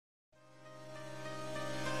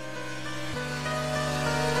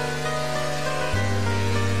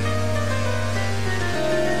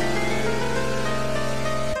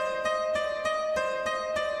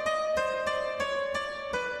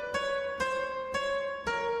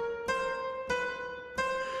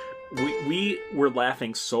we were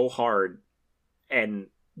laughing so hard, and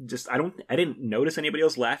just I didn't notice anybody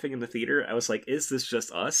else laughing in the theater. I was like, is this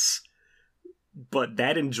just us? But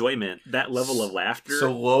that enjoyment, that level of laughter.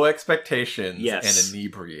 So low expectations yes. and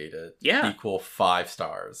inebriated equal 5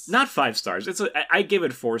 stars. Not 5 stars. I give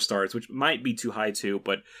it 4 stars, which might be too high too,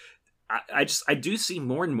 but I do see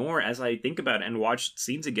more and more as I think about it and watch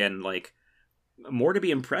scenes again, like more to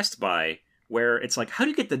be impressed by, where it's like, how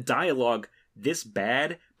do you get the dialogue this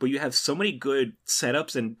bad, but you have so many good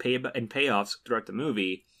setups and payoffs throughout the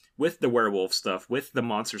movie, with the werewolf stuff, with the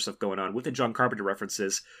monster stuff going on, with the John Carpenter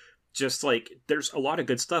references. Just like, there's a lot of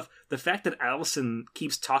good stuff. The fact that Allison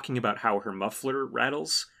keeps talking about how her muffler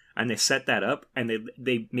rattles, and they set that up, and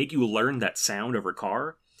they make you learn that sound of her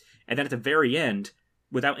car, and then at the very end,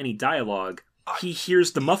 without any dialogue, he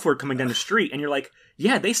hears the muffler coming down the street, and you're like,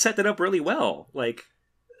 yeah, they set that up really well. Like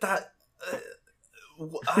that.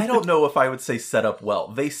 I don't know if I would say set up well.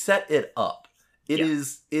 They set it up. It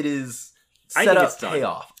is set up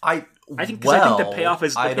payoff. I think the payoff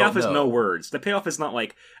is no words. The payoff is not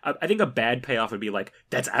like, I think a bad payoff would be like,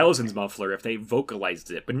 that's Allison's muffler if they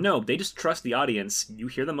vocalized it. But no, they just trust the audience. You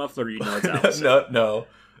hear the muffler, you know it's Allison.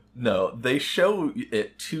 No. They show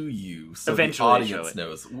it to you so eventually the audience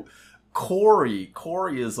knows. Corey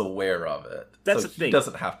is aware of it. That's so the thing. He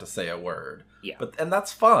doesn't have to say a word. Yeah. And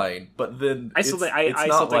that's fine. But then it's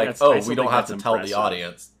not like, we don't have to tell the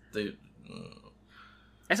audience. I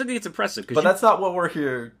still think it's impressive. But that's not what we're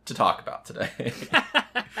here to talk about today.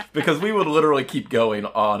 Because we would literally keep going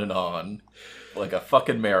on and on like a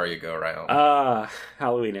fucking merry-go-round.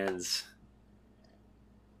 Halloween ends.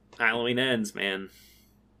 Halloween ends, man.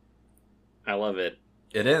 I love it.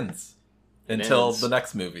 It ends. Until the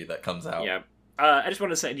next movie that comes out. Yeah. I just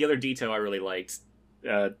want to say, the other detail I really liked,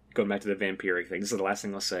 going back to the vampiric thing, this is the last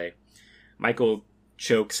thing I'll say. Michael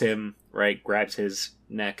chokes him, right? Grabs his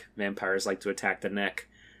neck. Vampires like to attack the neck.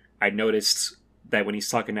 I noticed that when he's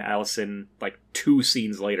talking to Allison, like 2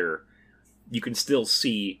 scenes later, you can still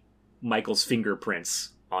see Michael's fingerprints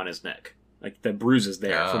on his neck. Like, the bruise is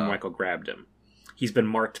there from when Michael grabbed him. He's been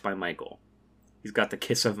marked by Michael. He's got the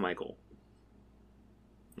kiss of Michael.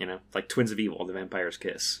 You know, like Twins of Evil, the vampire's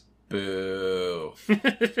kiss. Boo.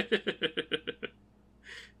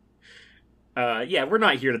 Yeah, we're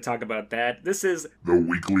not here to talk about that. This is the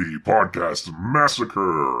Weekly Podcast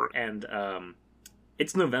Massacre. And,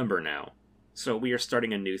 it's November now, so we are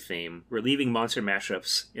starting a new theme. We're leaving monster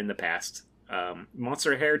mashups in the past.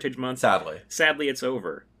 Monster Heritage Month. Sadly, it's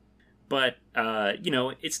over. But,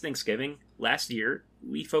 it's Thanksgiving. Last year,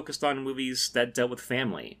 we focused on movies that dealt with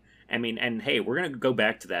family. I mean, and hey, we're going to go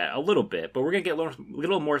back to that a little bit, but we're going to get a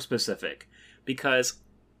little more specific. Because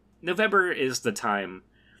November is the time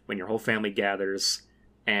when your whole family gathers,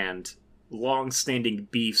 and long-standing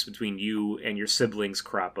beefs between you and your siblings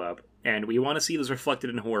crop up. And we want to see those reflected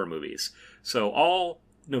in horror movies. So all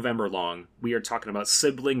November long, we are talking about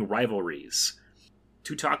sibling rivalries.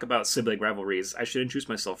 To talk about sibling rivalries, I should introduce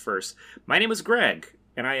myself first. My name is Greg,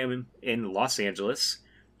 and I am in Los Angeles,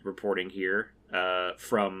 reporting here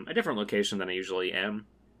from a different location than I usually am.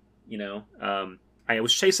 I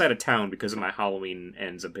was chased out of town because of my Halloween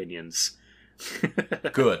Ends opinions.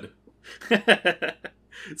 Good.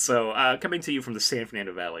 So, coming to you from the San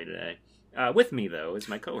Fernando Valley today. With me, though, is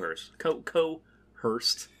my co-host.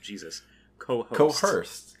 Co-host.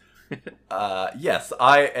 Yes,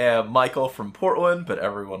 I am Michael from Portland, but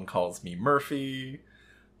everyone calls me Murphy.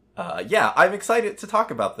 I'm excited to talk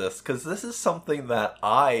about this, because this is something that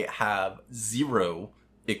I have zero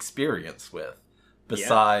experience with,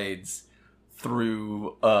 besides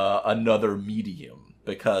through another medium.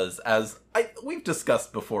 Because, as we've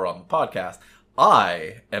discussed before on the podcast,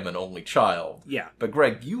 I am an only child. Yeah. But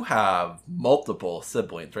Greg, you have multiple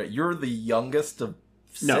siblings, right? You're the youngest of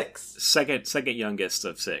 6? No, second youngest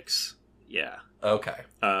of 6. Yeah. Okay.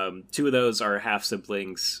 2 of those are half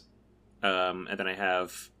siblings. And then I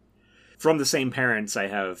have, from the same parents, I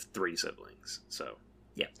have 3 siblings. So,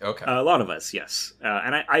 yeah. Okay. A lot of us, yes.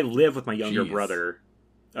 And I live with my younger brother.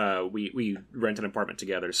 We rent an apartment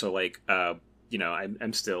together. So, I'm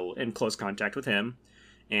still in close contact with him.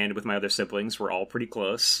 And with my other siblings, we're all pretty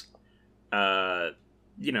close. Lifelong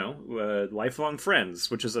friends,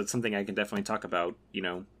 which is something I can definitely talk about,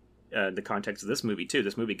 the context of this movie, too.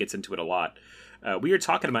 This movie gets into it a lot. We are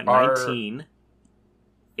talking about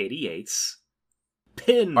 1988's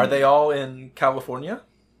Pin. Are they all in California?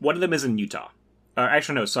 One of them is in Utah.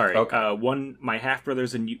 Actually, no, sorry. Okay. My half-brother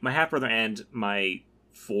and my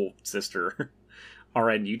full sister are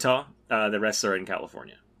in Utah. The rest are in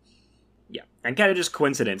California. Yeah, and kind of just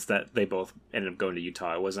coincidence that they both ended up going to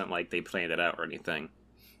Utah. It wasn't like they planned it out or anything.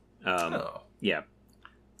 Yeah.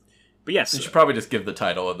 But yes. You should probably just give the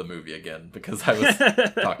title of the movie again, because I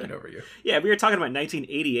was talking over you. Yeah, we were talking about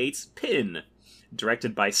 1988's Pin,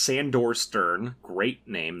 directed by Sandor Stern. Great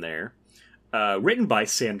name there. Written by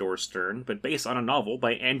Sandor Stern, but based on a novel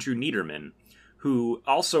by Andrew Niederman, who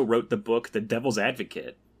also wrote the book The Devil's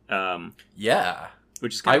Advocate. Yeah.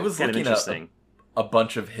 Which is kind of interesting. A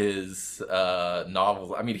bunch of his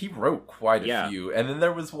novels. I mean, he wrote quite a few. And then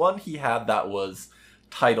there was one he had that was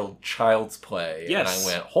titled Child's Play. Yes. And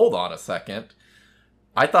I went, hold on a second.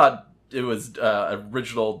 I thought it was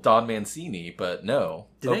original Don Mancini, but no.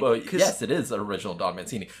 Yes, it is original Don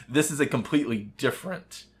Mancini. This is a completely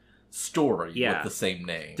different story with the same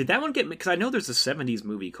name. Did that one get... Because I know there's a 70s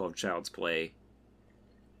movie called Child's Play.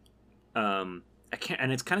 I can't...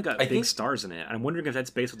 And it's kind of got big stars in it. I'm wondering if that's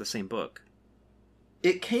based with the same book.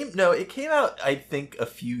 It came out, I think, a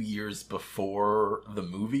few years before the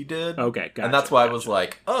movie did. Okay, gotcha. And that's why I was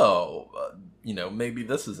like, maybe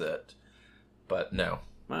this is it. But no.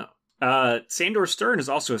 Wow. Sandor Stern is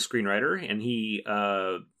also a screenwriter, and he,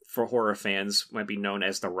 for horror fans, might be known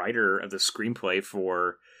as the writer of the screenplay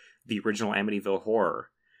for the original Amityville Horror,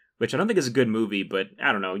 which I don't think is a good movie, but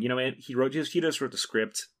I don't know. He just wrote the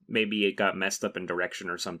script. Maybe it got messed up in direction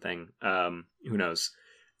or something. Who knows?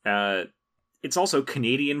 It's also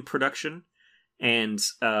Canadian production, and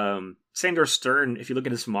Sandor Stern, if you look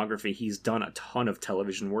at his filmography, he's done a ton of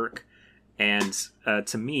television work, and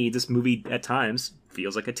to me, this movie at times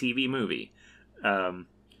feels like a TV movie.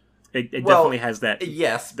 It definitely has that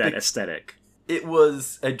aesthetic. It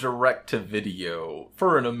was a direct-to-video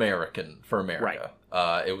for America. Right.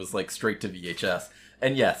 It was like straight to VHS,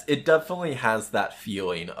 and yes, it definitely has that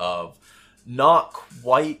feeling of not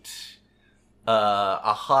quite...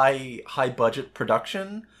 a high budget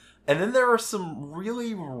production, and then there are some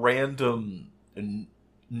really random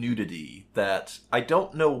nudity that I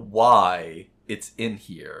don't know why it's in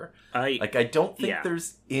here. I don't think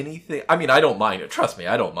there's anything. I mean, I don't mind it. Trust me,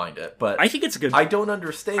 I don't mind it. But I think it's a good. I don't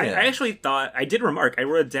understand. I actually thought I did remark. I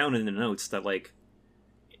wrote it down in the notes that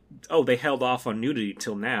they held off on nudity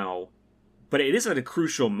till now, but it is at a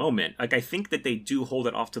crucial moment. I think that they do hold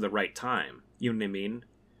it off to the right time. You know what I mean?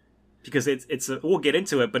 Because we'll get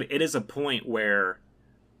into it, but it is a point where,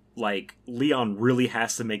 Leon really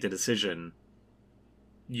has to make the decision.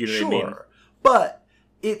 You know what I mean? But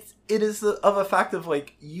it is of a fact of,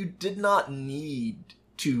 you did not need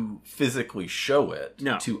to physically show it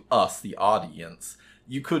to us, the audience.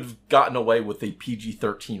 You could have gotten away with a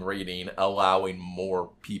PG-13 rating, allowing more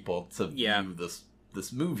people to view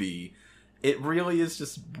this movie. It really is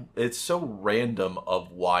just... It's so random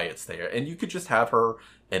of why it's there. And you could just have her...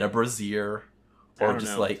 in a brassiere, or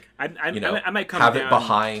just I might come have down, it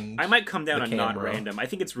behind. I might come down on not random. I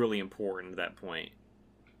think it's really important at that point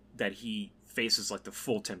that he faces the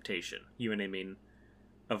full temptation. You know what I mean?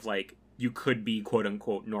 Of you could be quote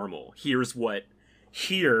unquote normal. Here is what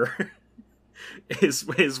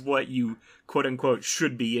you quote unquote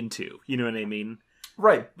should be into. You know what I mean?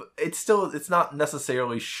 Right, but it's not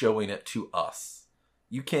necessarily showing it to us.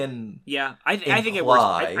 You can I think it works.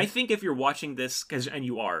 I think if you're watching this,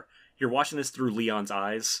 you're watching this through Leon's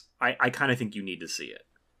eyes, I kind of think you need to see it.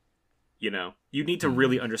 You need to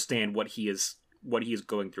really understand what he is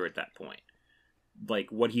going through at that point.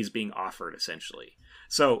 What he's being offered, essentially.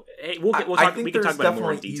 So, hey, we can talk about it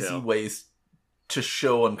more in detail. Easy ways to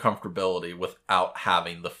show uncomfortability without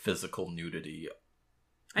having the physical nudity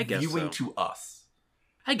viewing to us.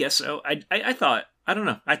 I guess so. I thought, I don't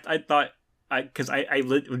know. I thought... Because I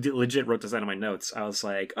legit wrote this out in my notes. I was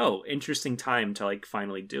like, oh, interesting time to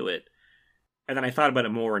finally do it. And then I thought about it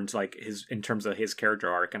more into in terms of his character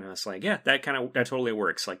arc, and I was like, yeah, that totally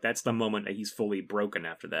works. That's the moment that he's fully broken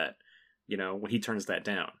after that. When he turns that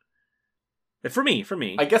down. But for me,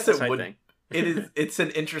 I guess it would. It's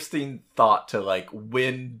an interesting thought to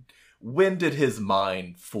when did his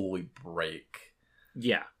mind fully break?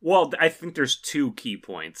 Yeah. Well, I think there's two key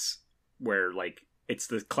points where it's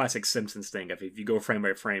the classic Simpsons thing of if you go frame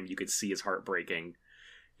by frame, you could see his heart breaking.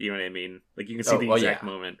 You know what I mean? You can see the exact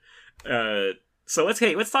moment. So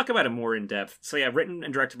let's talk about it more in depth. So written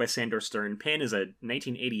and directed by Sandor Stern, Pin is a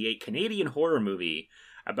 1988 Canadian horror movie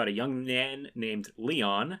about a young man named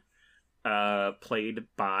Leon, played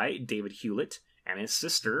by David Hewlett, and his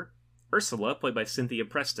sister, Ursula, played by Cynthia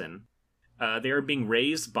Preston. They are being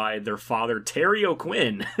raised by their father, Terry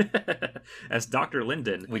O'Quinn, as Dr.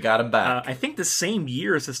 Linden. We got him back. I think the same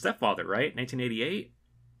year as his stepfather, right? 1988?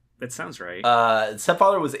 That sounds right.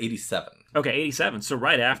 Stepfather was 87. Okay, 87. So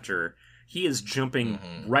right after, he is jumping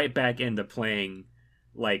right back into playing,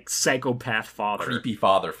 psychopath father. Creepy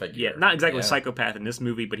father figure. Yeah, not exactly psychopath in this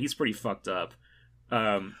movie, but he's pretty fucked up.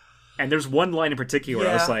 And And there's one line in particular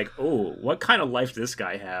I was like, oh, what kind of life does this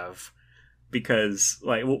guy have? Because,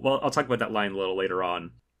 like, well, I'll talk about that line a little later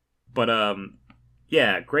on. But,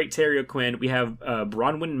 yeah, great Terry O'Quinn. We have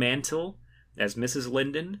Bronwyn Mantle as Mrs.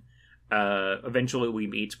 Linden. Eventually we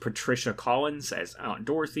meet Patricia Collins as Aunt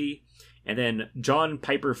Dorothy. And then John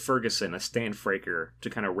Piper Ferguson as Stan Fraker to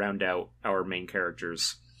kind of round out our main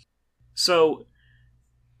characters. So,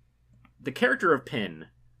 the character of Pin,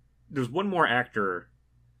 there's one more actor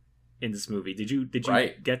in this movie. Did you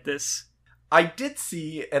get this? I did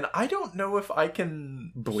see, and I don't know if I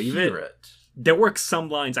can believe it. There were some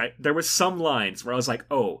lines. There were some lines where I was like,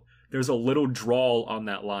 "Oh, there's a little drawl on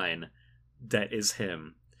that line that is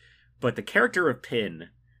him." But the character of Pin,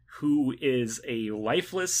 who is a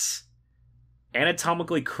lifeless,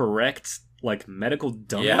 anatomically correct, like medical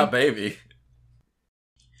dummy. Yeah, baby.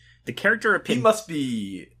 The character of Pin, he must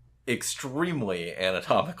be extremely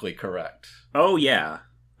anatomically correct. Oh yeah.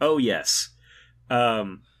 Oh yes.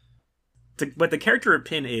 But the character of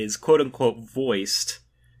Pin is quote unquote voiced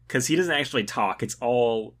because he doesn't actually talk. It's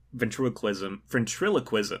all ventriloquism.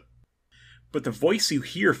 But the voice you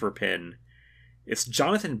hear for Pin is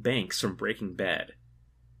Jonathan Banks from Breaking Bad,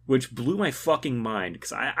 which blew my fucking mind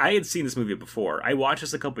because I had seen this movie before. I watched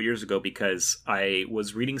this a couple years ago because I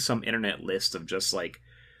was reading some internet list of just like,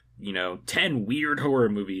 10 weird horror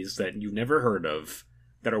movies that you've never heard of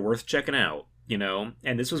that are worth checking out,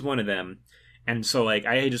 and this was one of them. And so, like,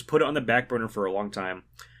 I had just put it on the back burner for a long time.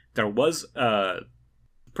 There was,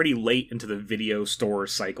 pretty late into the video store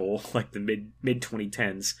cycle, like the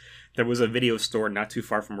mid-2010s, there was a video store not too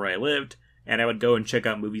far from where I lived, and I would go and check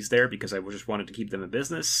out movies there because I just wanted to keep them in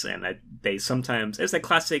business, and they sometimes... It was that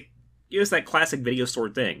classic video store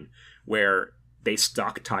thing, where they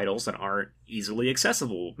stock titles that aren't easily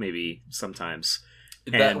accessible, maybe, sometimes.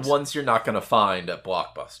 That ones you're not going to find at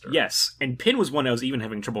Blockbuster. Yes, and Pin was one I was even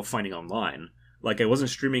having trouble finding online. Like, I wasn't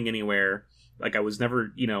streaming anywhere. Like, I was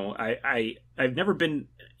never, I've never been...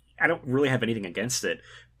 I don't really have anything against it,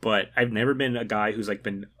 but I've never been a guy who's, like,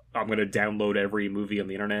 I'm going to download every movie on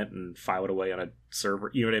the internet and file it away on a server.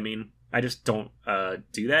 You know what I mean? I just don't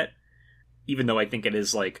do that. Even though I think it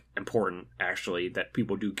is, like, important, actually, that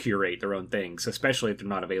people do curate their own things, especially if they're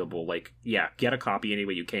not available. Like, yeah, get a copy any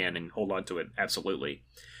way you can and hold on to it. Absolutely.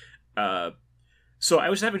 So I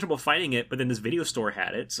was having trouble finding it, but then this video store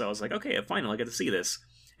had it, so I was like, okay, finally I get to see this.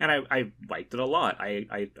 And I liked it a lot.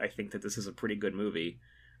 I think that this is a pretty good movie.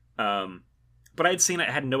 But I'd seen it,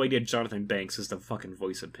 I had no idea Jonathan Banks is the fucking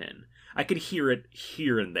voice of Pin. I could hear it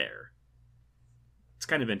here and there. It's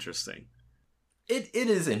kind of interesting. It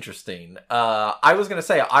is interesting. I was going to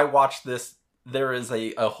say, I watched this. There is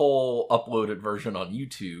a whole uploaded version on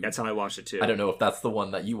YouTube. That's how I watched it too. I don't know if that's the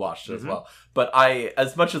one that you watched as well. But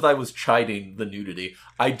as much as I was chiding the nudity,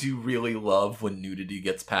 I do really love when nudity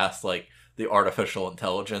gets past, like, the artificial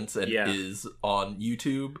intelligence and is on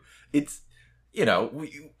YouTube. It's,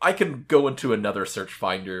 I can go into another search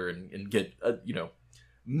finder and get,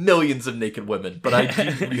 millions of naked women, but I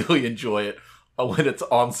do really enjoy it when it's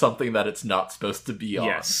on something that it's not supposed to be on.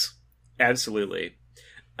 Yes, absolutely.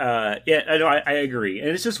 Yeah, I agree. And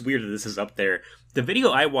it's just weird that this is up there. The video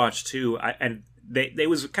I watched, too, they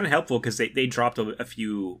was kind of helpful because they dropped a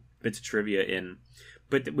few bits of trivia in.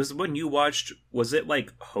 But was the one you watched, was it,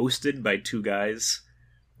 like, hosted by two guys,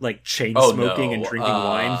 like, chain-smoking and drinking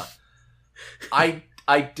wine?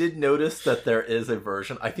 I did notice that there is a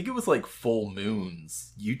version, I think it was, like, Full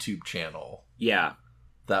Moon's YouTube channel. Yeah.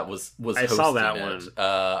 That was I saw that one.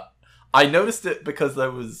 I noticed it because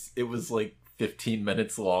it was like 15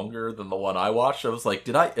 minutes longer than the one I watched. I was like,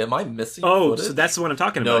 am I missing footage? So that's the one I'm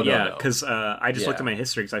talking about. Yeah, because I just looked at my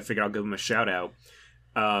history because I figured I'll give them a shout out.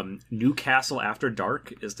 Newcastle After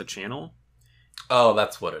Dark is the channel. Oh,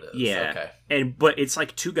 that's what it is. Yeah. Okay. But it's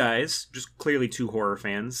like two guys, just clearly two horror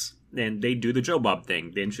fans, and they do the Joe Bob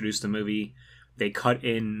thing. They introduce the movie, they cut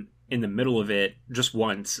in the middle of it just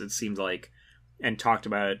once, it seemed like, and talked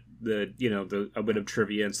about a bit of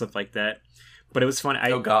trivia and stuff like that. But it was fun.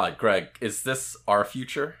 Oh God, Greg, is this our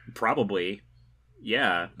future? Probably,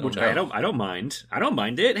 yeah. Which no. I don't mind. I don't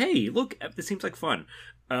mind it. Hey, look, this seems like fun.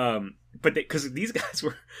 But because these guys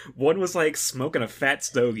one was like smoking a fat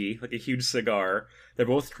stogie, like a huge cigar. They're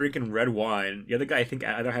both drinking red wine. The other guy, I think,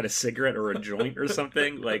 either had a cigarette or a joint or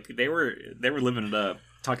something. Like they were living it up,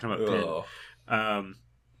 talking about Pin.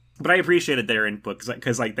 But I appreciated their input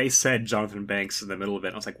because like they said Jonathan Banks in the middle of it.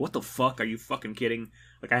 And I was like, what the fuck? Are you fucking kidding?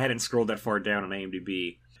 Like I hadn't scrolled that far down on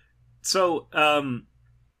IMDb. So,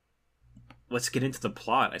 let's get into the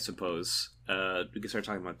plot, I suppose. We can start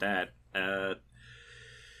talking about that.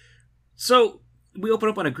 So we open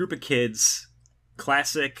up on a group of kids.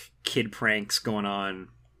 Classic kid pranks going on.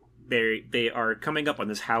 they are coming up on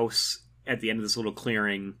this house at the end of this little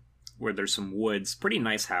clearing where there's some woods. Pretty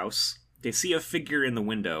nice house. They see a figure in the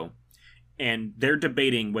window, and they're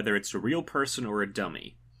debating whether it's a real person or a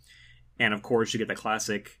dummy. And of course, you get the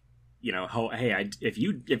classic, hey, if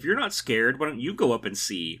you're not scared, why don't you go up and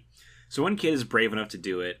see? So one kid is brave enough to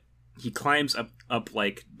do it. He climbs up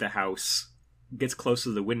like the house, gets close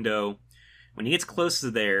to the window. When he gets close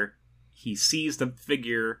to there, he sees the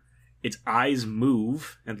figure. Its eyes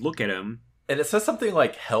move and look at him. And it says something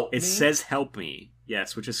like, help me? It says, help me.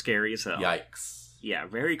 Yes, which is scary as hell. Yikes. Yeah,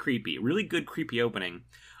 very creepy. Really good creepy opening.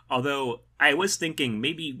 Although, I was thinking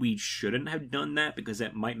maybe we shouldn't have done that because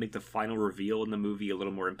that might make the final reveal in the movie a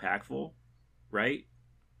little more impactful. Right?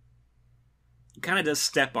 It kind of does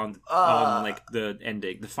step on like, the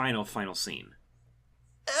ending, the final scene.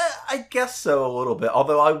 I guess so, a little bit.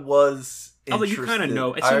 Although I was interested. Although you kind of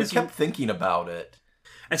know. I kept thinking about it.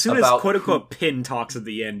 As soon as quote-unquote Pin talks at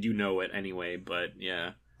the end, you know it anyway, but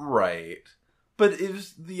yeah. Right. But it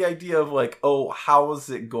was the idea of like, oh, how is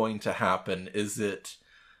it going to happen? Is it...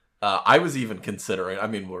 I was even considering, I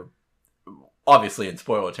mean, we're obviously in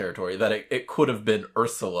spoiler territory, that it could have been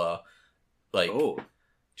Ursula. Like,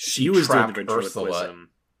 she was doing the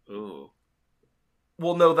ventriloquism. Oh.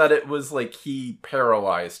 Well, no, that it was like he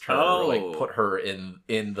paralyzed her, like put her in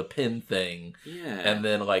the pin thing. Yeah. And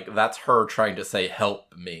then like that's her trying to say,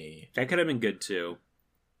 help me. That could have been good too.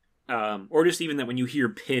 Or just even that when you hear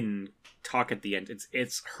Pin talk at the end,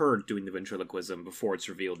 it's her doing the ventriloquism before it's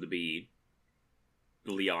revealed to be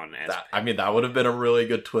Leon as that, I mean, that would have been a really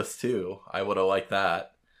good twist too. I would have liked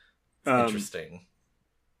that. Interesting.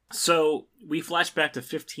 So we flash back to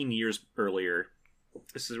 15 years earlier.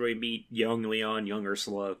 This is where we meet young Leon, young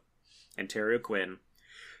Ursula, and Terry O'Quinn.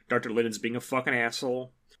 Dr. Linden's being a fucking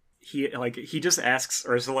asshole. He just asks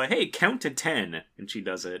Ursula, hey, count to 10. And she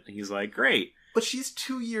does it. And he's like, great. But she's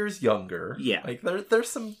 2 years younger. Yeah. Like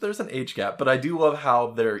there's an age gap, but I do love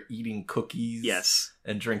how they're eating cookies. Yes.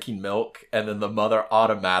 And drinking milk, and then the mother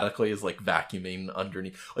automatically is like vacuuming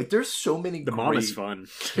underneath. Like there's so many the mom is fun.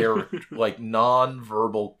 like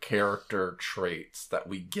non-verbal character traits that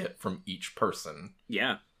we get from each person.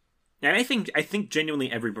 Yeah. And I think genuinely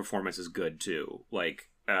every performance is good too. Like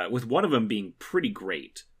with one of them being pretty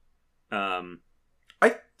great.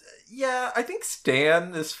 I think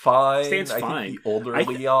Stan is fine. Stan's fine. I think the older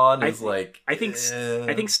Leon is like... I think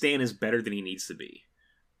Stan is better than he needs to be.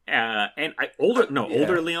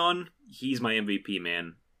 Older Leon, he's my MVP,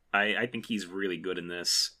 man. I think he's really good in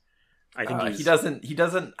this. I think he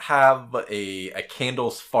doesn't have a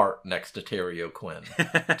candle's fart next to Terry O'Quinn.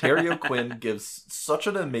 Terry O'Quinn gives such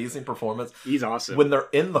an amazing performance. He's awesome. When they're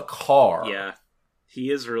in the car. Yeah. He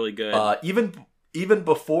is really good. Even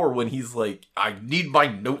before when he's like, I need my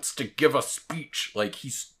notes to give a speech. Like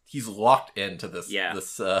he's locked into this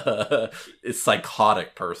this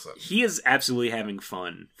psychotic person. He is absolutely having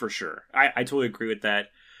fun for sure. I totally agree with that.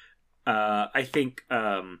 I think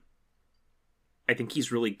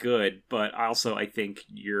he's really good, but also I think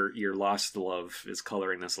your lost love is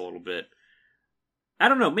coloring this a little bit. I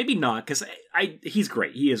don't know, maybe not, because he's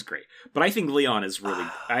great. He is great, but I think Leon is really.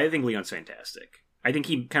 I think Leon's fantastic. I think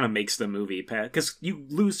he kind of makes the movie, because you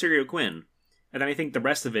lose Terry O'Quinn, and then I think the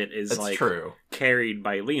rest of it is carried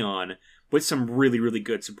by Leon with some really, really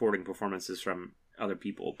good supporting performances from other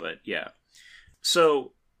people. But yeah,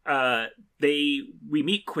 so we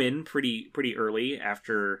meet Quinn pretty early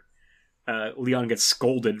after Leon gets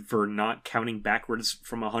scolded for not counting backwards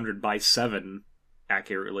from 100 by 7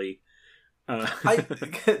 accurately. I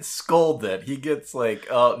get scolded. He gets like,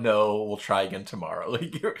 "Oh no, we'll try again tomorrow."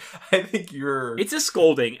 Like, it's a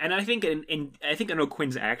scolding, and I think in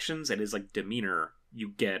O'Quinn's actions and his like demeanor, you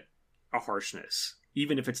get a harshness,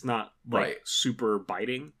 even if it's not like super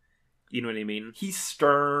biting. You know what I mean? He's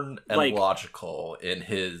stern and logical in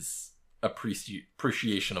his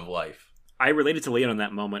appreciation of life. I related to Leon in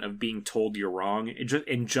that moment of being told you're wrong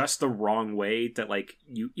in just the wrong way. That like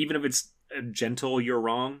you, even if it's gentle, you're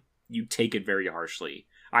wrong. You take it very harshly.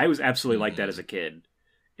 I was absolutely like that as a kid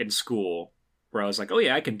in school, where I was like, oh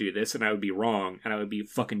yeah, I can do this, and I would be wrong, and I would be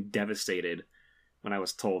fucking devastated when I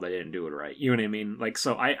was told I didn't do it right. You know what I mean? Like,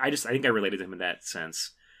 so I think I related to him in that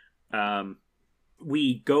sense.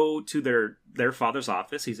 We go to their father's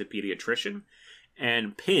office. He's a pediatrician,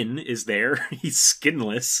 and Pin is there. He's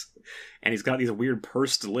skinless, and he's got these weird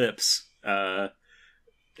pursed lips.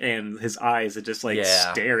 And his eyes that just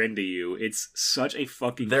stare into you. It's such a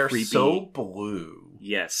fucking They're creepy... so blue.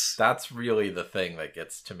 Yes. That's really the thing that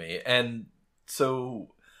gets to me. And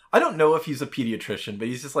so, I don't know if he's a pediatrician, but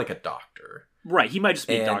he's just like a doctor. Right, he might just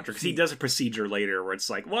be a doctor, because he does a procedure later where it's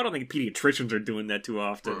like, well, I don't think pediatricians are doing that too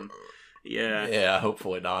often. Yeah. Yeah,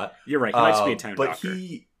 hopefully not. You're right. He likes to be a town doctor.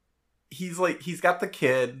 But he's got the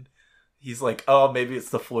kid. He's like, oh, maybe it's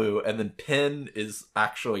the flu. And then Penn is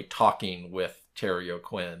actually talking with Terry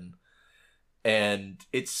O'Quinn. And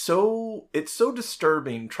it's so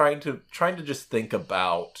disturbing trying to just think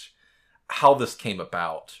about how this came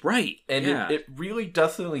about. Right. And it really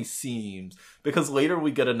definitely seems, because later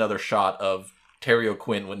we get another shot of Terry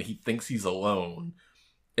O'Quinn when he thinks he's alone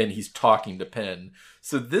and he's talking to Penn.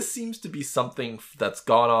 So this seems to be something that's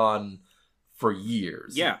gone on for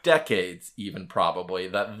years, decades even, probably,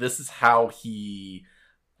 that this is how he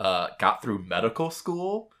got through medical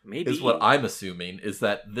school. Maybe. Is what I'm assuming, is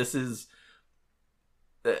that this is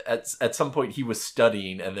at some point he was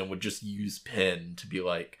studying and then would just use Penn to be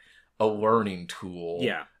like a learning tool.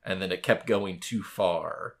 Yeah. And then it kept going too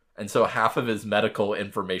far. And so half of his medical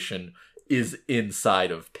information is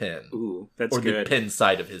inside of Penn. Ooh, that's good. Or the Penn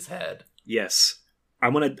side of his head. Yes.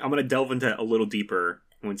 I'm gonna delve into a little deeper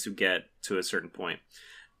once you get to a certain point.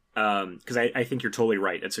 Because I think you're totally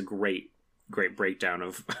right. It's a great breakdown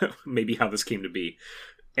of maybe how this came to be.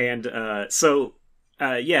 And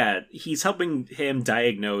he's helping him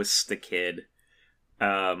diagnose the kid.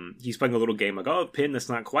 He's playing a little game like, oh, Penn, that's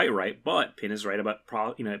not quite right, but Penn is right about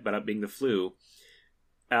about being the flu.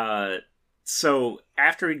 So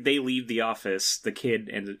after they leave the office, the kid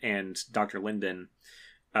and Dr. Linden,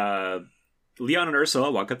 Leon and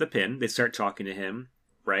Ursula walk up to Penn. They start talking to him,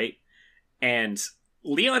 right? And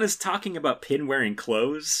Leon is talking about Penn wearing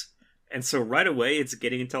clothes, and so right away it's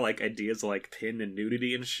getting into like ideas like Penn and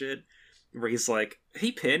nudity and shit. Where he's like,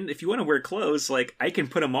 hey, Penn, if you want to wear clothes, like, I can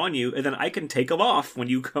put them on you, and then I can take them off when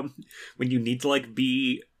you need to, like,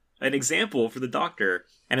 be an example for the doctor.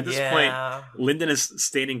 And at this point, Linden is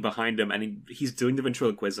standing behind him, and he's doing the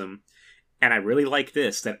ventriloquism. And I really like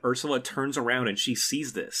this, that Ursula turns around and she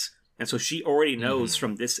sees this. And so she already knows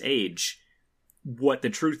from this age what the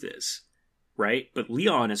truth is, right? But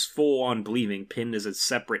Leon is full on believing Penn is a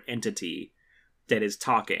separate entity that is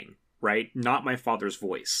talking. Right? Not my father's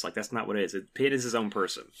voice. Like, that's not what it is. Penn is his own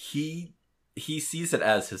person. He sees it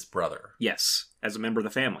as his brother. Yes. As a member of the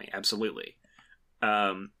family. Absolutely.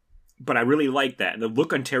 But I really like that. And the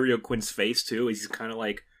look on Terry O'Quinn's face, too, is he's kind of,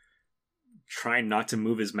 like, trying not to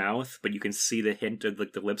move his mouth, but you can see the hint of,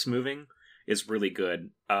 like, the lips moving is really good.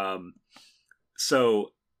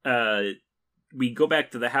 We go back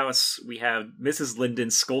to the house. We have Mrs. Linden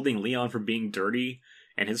scolding Leon for being dirty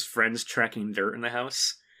and his friends tracking dirt in the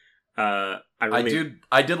house. I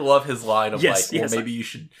did love his line of maybe you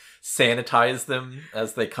should sanitize them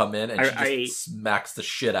as they come in, and she just smacks the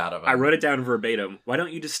shit out of him. I wrote it down verbatim. Why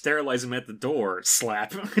don't you just sterilize them at the door?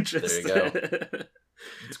 Slap. There you go.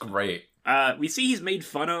 It's great. We see he's made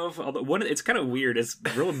fun of, although it's kind of weird. It's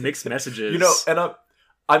real mixed messages. And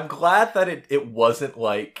I'm glad that it wasn't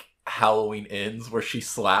like Halloween Ends where she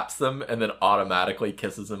slaps them and then automatically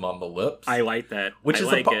kisses him on the lips. I like that.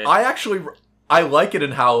 I like it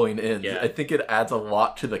in Halloween Ends. Yeah. I think it adds a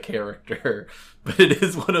lot to the character, but it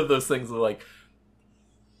is one of those things like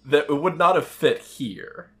that it would not have fit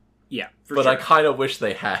here. Yeah, but sure. I kind of wish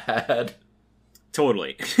they had.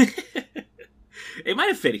 Totally. It might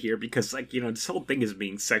have fit here because, like, this whole thing is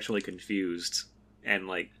being sexually confused, and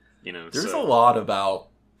there's a lot about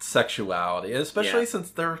sexuality, especially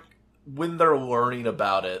since when they're learning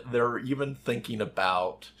about it, they're even thinking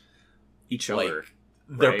about each other.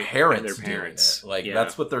 Their parents doing it.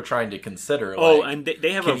 That's what they're trying to consider. And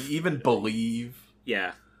they have can you even believe?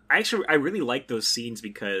 Yeah. I really like those scenes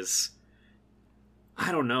because,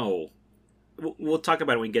 I don't know. We'll talk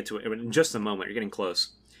about it when we get to it in just a moment. You're getting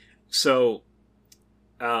close. So,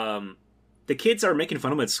 the kids are making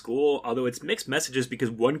fun of him at school, although it's mixed messages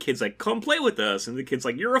because one kid's like, come play with us, and the kid's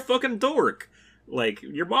like, you're a fucking dork. Like,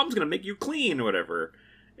 your mom's gonna make you clean or whatever.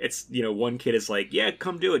 It's, one kid is like, yeah,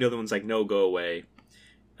 come do it. The other one's like, no, go away.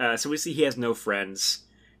 So we see he has no friends.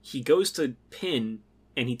 He goes to Penn,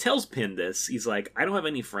 and he tells Penn this. He's like, I don't have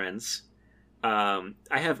any friends. I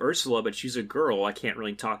have Ursula, but she's a girl. I can't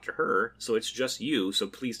really talk to her, so it's just you, so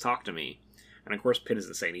please talk to me. And of course, Penn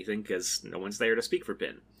doesn't say anything, because no one's there to speak for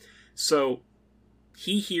Penn. So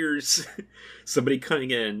he hears somebody coming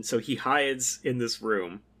in, so he hides in this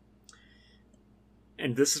room.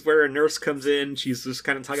 And this is where a nurse comes in. She's just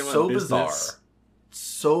kind of talking about business.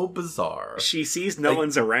 So bizarre. She sees no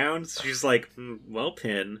one's around. She's like, well,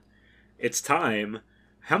 Penn, it's time.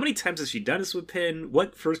 How many times has she done this with Penn?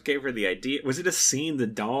 What first gave her the idea? Was it a scene, the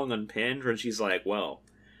dong on Penn, where she's like, well...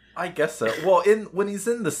 I guess so. Well, when he's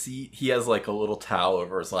in the seat, he has like a little towel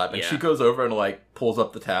over his lap, and she goes over and like pulls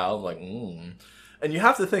up the towel, like, And you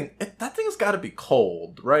have to think, that thing's got to be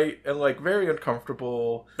cold, right? And like very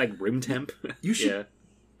uncomfortable. Like room temp? You should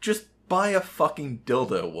just buy a fucking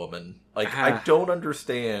dildo, woman. Like, I don't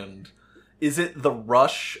understand. Is it the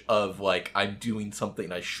rush of, like, I'm doing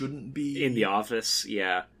something I shouldn't be? In the office,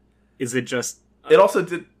 yeah. Is it just... It also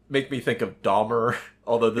did make me think of Dahmer,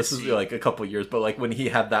 although this is, like, a couple years, but, like, when he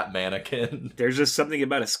had that mannequin. There's just something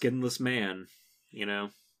about a skinless man, you know?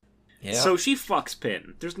 Yeah. So she fucks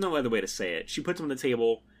Pin. There's no other way to say it. She puts him on the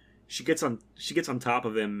table, she gets on top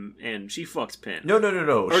of him, and she fucks Pin. No.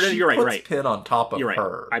 Or, she puts Pin on top of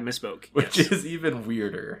her. I misspoke. Which is even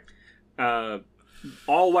weirder.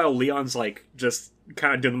 All while Leon's, like, just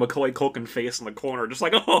kind of doing the Macaulay Culkin face in the corner, just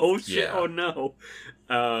like, oh, shit, oh, no.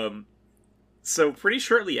 So pretty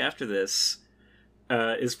shortly after this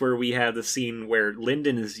is where we have the scene where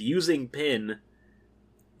Linden is using Pin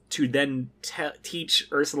to then teach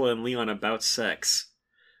Ursula and Leon about sex.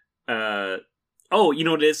 Oh, you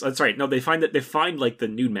know what it is? That's right. No, they find, like, the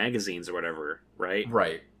nude magazines or whatever, right?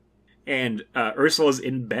 Right. And Ursula's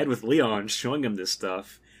in bed with Leon, showing him this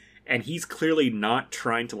stuff. And he's clearly not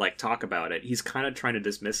trying to, like, talk about it. He's kind of trying to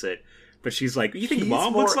dismiss it. But she's like, you think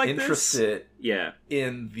Mom looks like this? He's more interested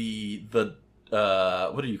in the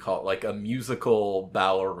what do you call it? Like a musical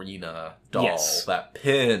ballerina doll that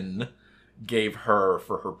Pin gave her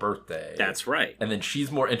for her birthday. That's right. And then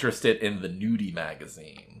she's more interested in the nudie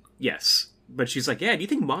magazine. Yes. But she's like, yeah, do you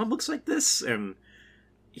think Mom looks like this? And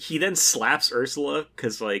he then slaps Ursula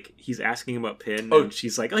because, like, he's asking about Pin. And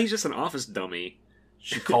she's like, oh, he's just an office dummy.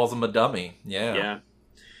 She calls him a dummy. Yeah.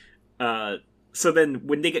 Yeah. So then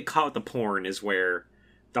when they get caught with the porn is where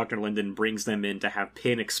Dr. Linden brings them in to have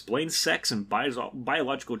Pin explain sex and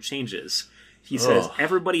biological changes. He says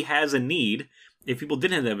everybody has a need. If people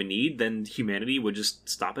didn't have a need, then humanity would just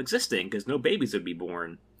stop existing because no babies would be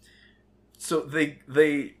born. So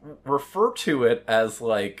they refer to it as,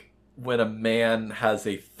 like, when a man has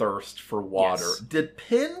a thirst for water. Yes. Did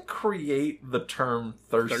Pin create the term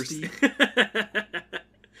thirsty?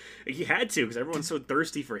 He had to, because everyone's so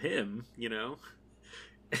thirsty for him, you know?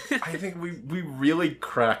 I think we really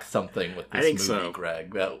cracked something with this movie,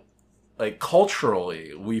 Greg. That, like,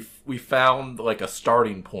 culturally, we found, like, a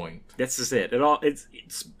starting point. That's just it.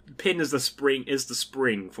 It's Pin is the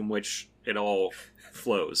spring from which it all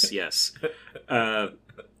flows. Yes.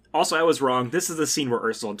 Also, I was wrong. This is the scene where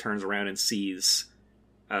Ursula turns around and sees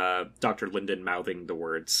Dr. Linden mouthing the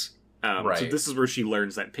words. Right. So this is where she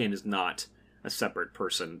learns that Pin is not a separate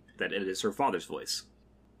person, that it is her father's voice.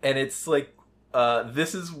 And it's like,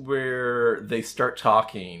 this is where they start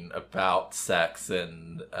talking about sex,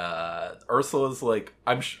 and Ursula's like,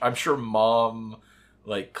 I'm sure Mom,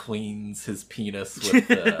 like, cleans his penis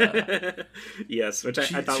with yes, which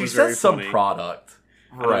I thought was very funny. She says some product.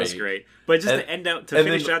 Right. That was great. But just to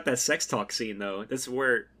finish out that sex talk scene, though, that's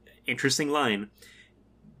where, interesting line,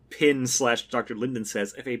 Pin / Dr. Linden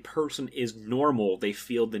says, if a person is normal, they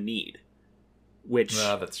feel the need. Which...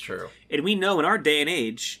 that's true. And we know in our day and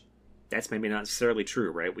age, that's maybe not necessarily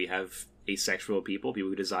true, right? We have asexual people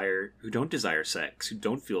who don't desire sex, who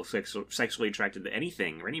don't feel sexually attracted to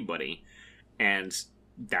anything or anybody. And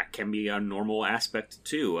that can be a normal aspect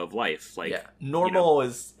too of life. Like, yeah, normal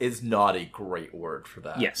is not a great word for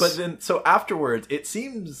that. Yes, but then so afterwards, it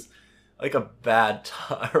seems like a bad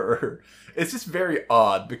time. It's just very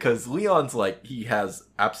odd because Leon's like, he has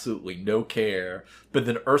absolutely no care, but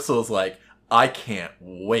then Ursula's like, I can't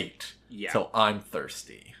wait till I'm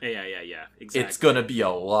thirsty. Yeah, exactly. It's gonna be a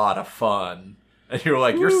lot of fun. And you're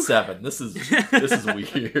like, you're 7. This is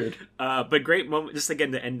weird. But great moment, just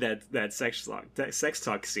again to end that sex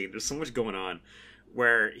talk scene. There's so much going on,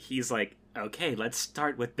 where he's like, okay, let's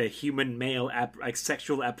start with the human male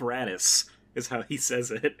sexual apparatus, is how he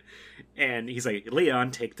says it. And he's like,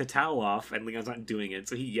 Leon, take the towel off. And Leon's not doing it,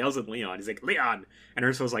 so he yells at Leon. He's like, Leon! And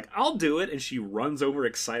Ursula's like, I'll do it. And she runs over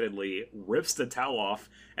excitedly, rips the towel off,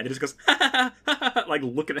 and it just goes, ha ha ha ha, like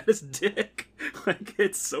looking at his dick. Like,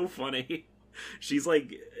 it's so funny. She's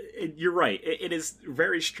like, you're right. It is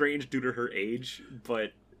very strange due to her age,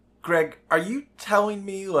 but... Greg, are you telling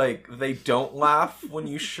me, like, they don't laugh when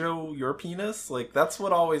you show your penis? Like, that's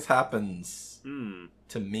what always happens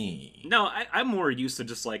to me. No, I'm more used to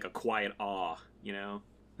just, like, a quiet awe, you know?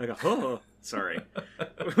 Like a, oh, sorry.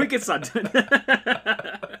 We can stop doing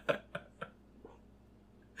that.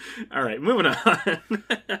 All right, moving on.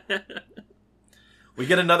 We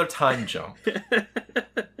get another time jump.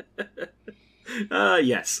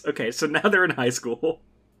 Yes. Okay, so now they're in high school.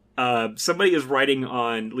 Somebody is writing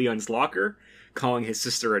on Leon's locker, calling his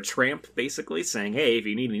sister a tramp, basically, saying, hey, if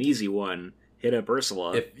you need an easy one, hit up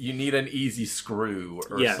Ursula. If you need an easy screw,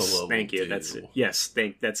 Ursula yes, thank you. That's it. Yes,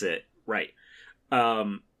 that's it. Right.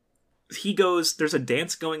 He goes, there's a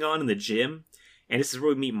dance going on in the gym, and this is where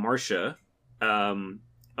we meet Marcia,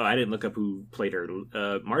 Oh, I didn't look up who played her.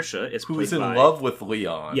 Marcia is who's played by... in love with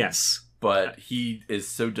Leon. Yes. But he is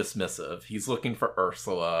so dismissive. He's looking for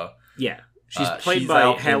Ursula. Yeah. She's played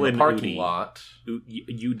by Helen parking lot.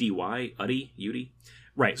 Udy? Udy?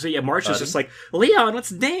 Right. So yeah, Marcia's just like, Leon, let's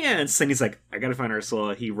dance! And he's like, I gotta find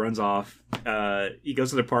Ursula. He runs off. He goes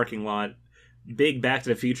to the parking lot. Big Back to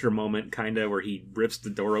the Future moment, kind of, where he rips the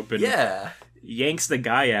door open. Yeah. Yanks the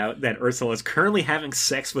guy out that Ursula is currently having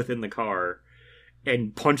sex with in the car.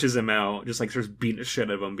 And punches him out. Just like starts beating the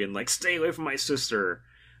shit out of him. Being like, stay away from my sister.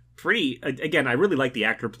 Again, I really like the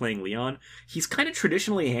actor playing Leon. He's kind of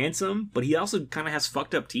traditionally handsome, but he also kind of has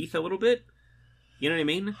fucked up teeth a little bit. You know what I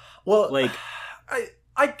mean? Well, like,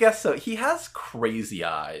 I guess so. He has crazy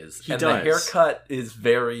eyes. He does. The haircut is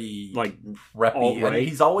very like preppy. And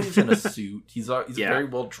he's always in a suit. He's very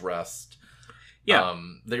well dressed. Yeah.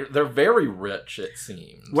 They're very rich, it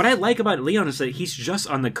seems. What I like about Leon is that he's just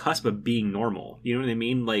on the cusp of being normal. You know what I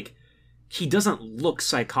mean? Like, he doesn't look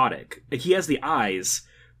psychotic. Like, he has the eyes,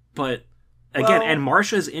 but again, and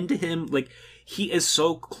Marcia's into him. Like, he is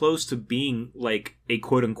so close to being like a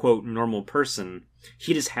quote unquote normal person.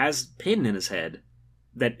 He just has Pin in his head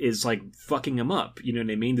that is like fucking him up. You know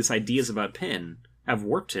what I mean? These ideas about Pin have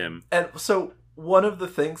warped him. And so one of the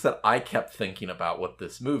things that I kept thinking about with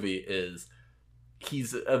this movie is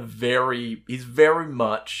he's very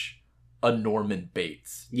much a Norman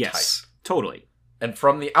Bates yes, type. Totally. And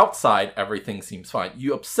from the outside, everything seems fine.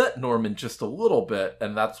 You upset Norman just a little bit,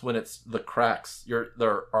 and that's when it's the cracks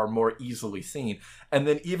are more easily seen. And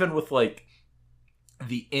then even with like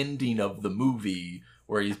the ending of the movie,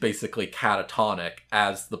 where he's basically catatonic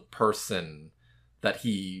as the person that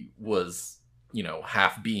he was,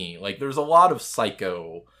 half being. Like, there's a lot of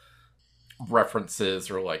Psycho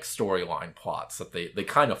references or like storyline plots that they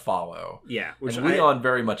kind of follow. Yeah, and Leon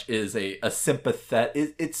very much is a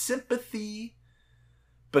sympathetic. It's sympathy.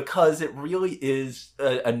 Because it really is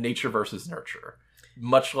a nature versus nurture.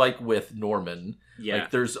 Much like with Norman. Yeah.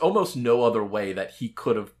 Like, there's almost no other way that he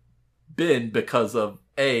could have been because of,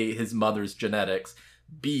 A, his mother's genetics,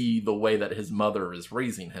 B, the way that his mother is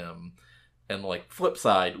raising him. And, like, flip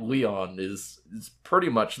side, Leon is pretty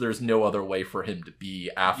much, there's no other way for him to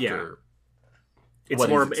be after. Yeah.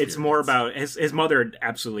 It's more about, his mother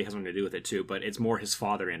absolutely has something to do with it too, but it's more his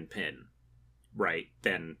father and Pin, right,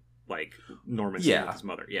 than... like Norman's with his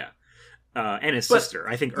mother, and his sister.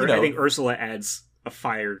 I think Ursula adds a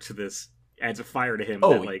fire to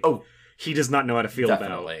him. He does not know how to feel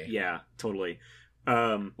definitely. About. Yeah, totally.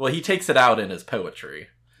 Well, he takes it out in his poetry.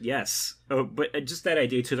 Yes. Oh, but just that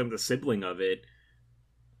idea to them, the sibling of it.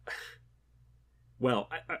 Well,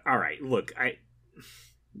 all right. Look,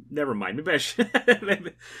 never mind. Maybe I should.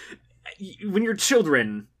 When you're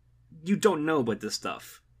children, you don't know about this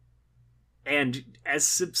stuff. And as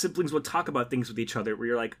siblings will talk about things with each other where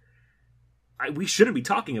you're like, we shouldn't be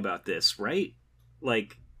talking about this, right?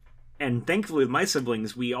 Like, and thankfully with my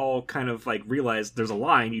siblings, we all kind of like realize there's a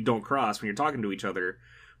line you don't cross when you're talking to each other.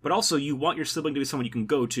 But also you want your sibling to be someone you can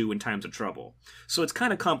go to in times of trouble. So it's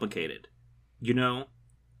kind of complicated,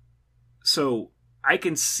 So I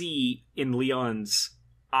can see in Leon's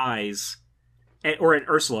eyes, or in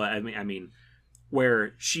Ursula, I mean,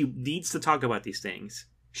 where she needs to talk about these things.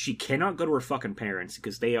 She cannot go to her fucking parents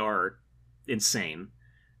because they are insane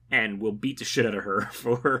and will beat the shit out of her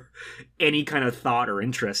for any kind of thought or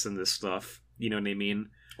interest in this stuff. You know what I mean?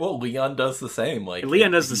 Well, Leon does the same. Like,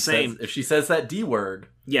 Leon does the same. If she says that D word,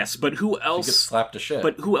 yes, but who else? She gets slapped to shit.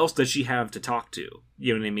 But who else does she have to talk to?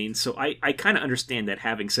 You know what I mean? So I kind of understand that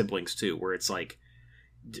having siblings too, where it's like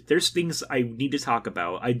there's things I need to talk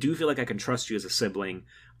about. I do feel like I can trust you as a sibling,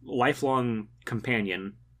 lifelong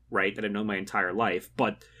companion. Right, that I've known my entire life,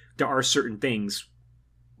 but there are certain things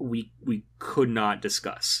we could not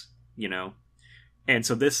discuss, And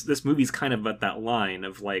so this movie's kind of at that line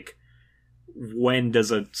of like, when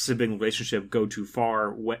does a sibling relationship go too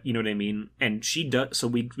far? What, you know what I mean? And she does. So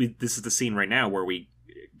we this is the scene right now where we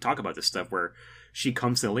talk about this stuff where she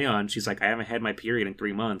comes to Leon. She's like, I haven't had my period in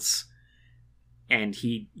 3 months, and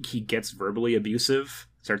he gets verbally abusive.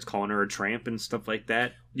 Starts calling her a tramp and stuff like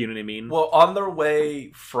that. You know what I mean? Well, on their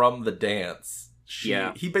way from the dance,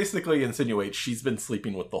 he basically insinuates she's been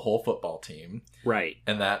sleeping with the whole football team. Right.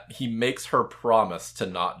 And that he makes her promise to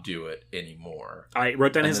not do it anymore. I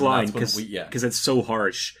wrote down his line because it's so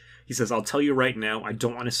harsh. He says, I'll tell you right now, I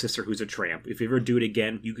don't want a sister who's a tramp. If you ever do it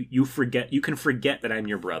again, you can forget that I'm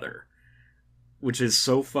your brother. Which is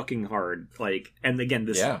so fucking hard. Like, and again,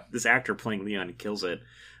 this actor playing Leon kills it.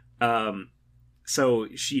 So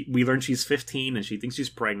we learn she's 15 and she thinks she's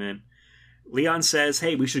pregnant. Leon says,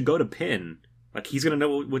 hey, we should go to Pin. Like, he's going to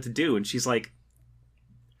know what to do. And she's like,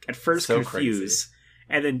 at first so confused. Crazy.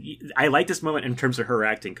 And then I like this moment in terms of her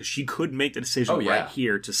acting, because she could make the decision right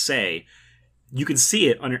here to say, you can see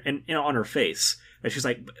it on her, and, on her face, that she's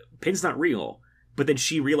like, Pin's not real. But then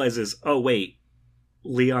she realizes, oh wait,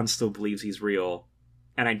 Leon still believes he's real,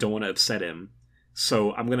 and I don't want to upset him.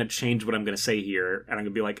 So I'm going to change what I'm going to say here, and I'm going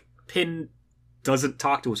to be like, Pin doesn't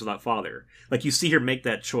talk to us without father. Like, you see her make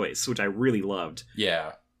that choice, which I really loved.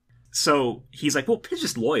 Yeah. So he's like, well, Pin's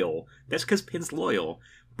just loyal. That's because Pin's loyal.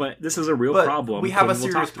 But this is a real problem. We have a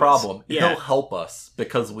serious problem. He'll help us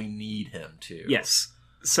because we need him to. Yes.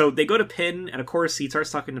 So they go to Pin, and of course he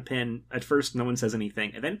starts talking to Pin. At first, no one says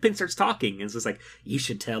anything. And then Pin starts talking, and it's just like, you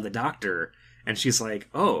should tell the doctor. And she's like,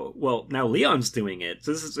 oh, well, now Leon's doing it.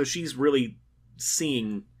 So she's really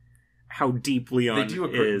seeing how deep Leon is. They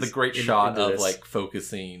do the great shot of, like,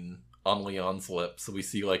 focusing on Leon's lips. So we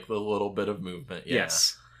see, like, the little bit of movement. Yeah.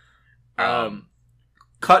 Yes.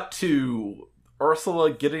 Cut to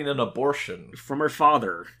Ursula getting an abortion. From her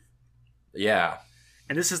father. Yeah.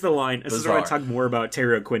 And this is the line. This is where I talk more about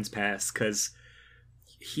Terry O'Quinn's past, because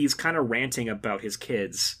he's kind of ranting about his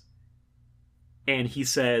kids. And he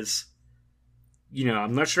says,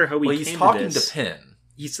 I'm not sure how we came to this. He's talking to Pin.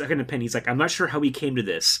 He's talking to Pin. He's like, I'm not sure how we came to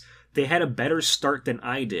this. They had a better start than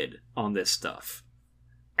I did on this stuff.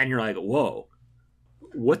 And you're like, whoa.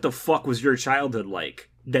 What the fuck was your childhood like?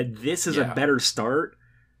 That this is a better start?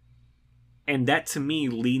 And that, to me,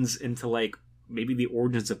 leans into, like, maybe the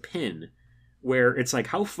origins of Pin, where it's like,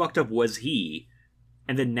 how fucked up was he?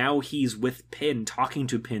 And then now he's with Pin, talking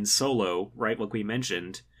to Pin solo, right, like we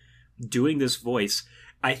mentioned, doing this voice.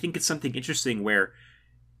 I think it's something interesting where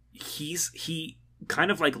he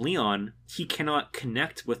kind of like Leon, he cannot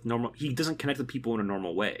connect with he doesn't connect with people in a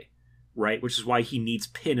normal way, right? Which is why he needs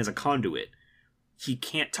Pin as a conduit. He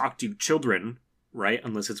can't talk to children, right,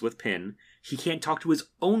 unless it's with Pin. He can't talk to his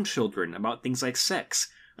own children about things like sex,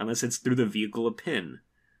 unless it's through the vehicle of Pin.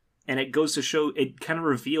 And it goes to show, it kind of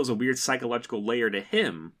reveals a weird psychological layer to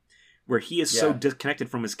him, where he is so disconnected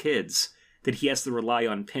from his kids that he has to rely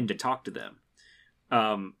on Pin to talk to them.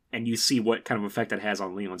 And you see what kind of effect that has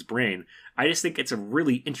on Leon's brain. I just think it's a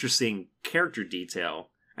really interesting character detail,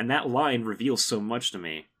 and that line reveals so much to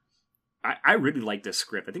me. I really like this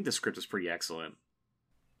script. I think the script is pretty excellent.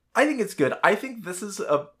 I think it's good. I think this is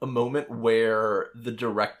a moment where the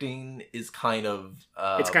directing is kind of...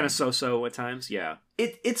 it's kind of so-so at times, yeah.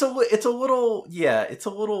 It's a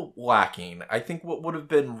little lacking. I think what would have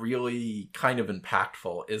been really kind of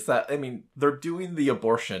impactful is that, I mean, they're doing the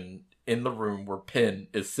abortion in the room where Pin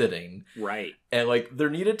is sitting. Right. And, like, there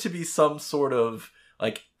needed to be some sort of,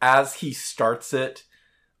 like, as he starts it,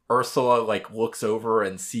 Ursula, like, looks over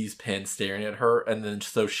and sees Pin staring at her, and then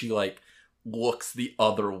so she, like, looks the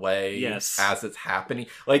other way as it's happening.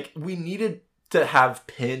 Like, we needed to have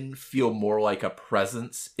Pin feel more like a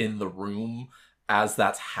presence in the room as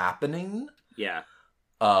that's happening. Yeah.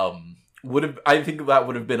 I think that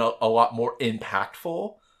would have been a lot more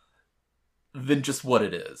impactful than just what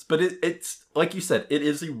it is. But it's like you said, it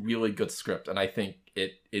is a really good script, and I think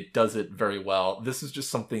it does it very well. This is just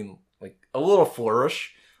something like a little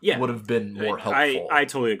flourish would have been more helpful. I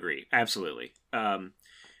totally agree. Absolutely.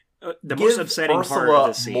 The most upsetting Ursula part of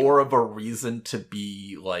the scene, more of a reason to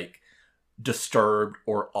be like disturbed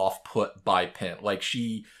or off-put by Pin. Like,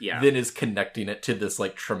 she then is connecting it to this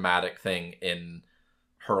like traumatic thing in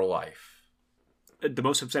her life. The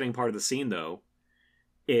most upsetting part of the scene, though,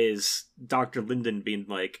 is Dr. Linden being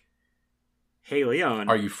like, "Hey, Leon,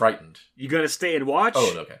 are you frightened? You gonna stay and watch?"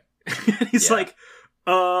 Oh, okay. He's like,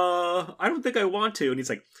 I don't think I want to. And he's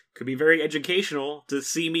like, could be very educational to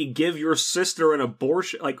see me give your sister an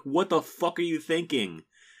abortion. Like, what the fuck are you thinking?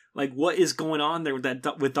 Like, what is going on there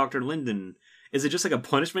with Dr. Linden? Is it just like a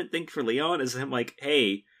punishment thing for Leon? Is it him like,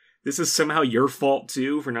 hey, this is somehow your fault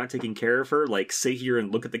too for not taking care of her? Like, sit here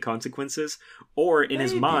and look at the consequences? Or in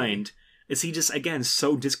his mind, is he just, again,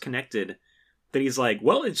 so disconnected that he's like,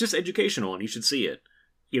 well, it's just educational and you should see it.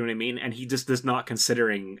 You know what I mean? And he just is not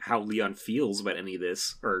considering how Leon feels about any of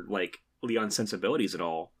this, or like Leon's sensibilities at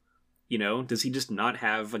all. You know, does he just not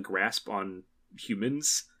have a grasp on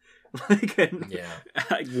humans? Like,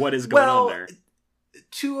 what is going on there?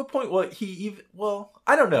 To a point,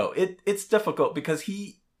 I don't know. It's difficult because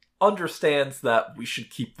he understands that we should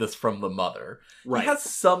keep this from the mother. Right. He has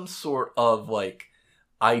some sort of like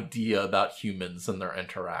idea about humans and their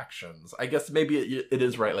interactions. I guess maybe it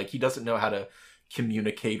is right. Like, he doesn't know how to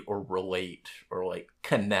communicate or relate or like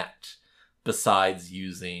connect besides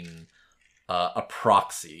using a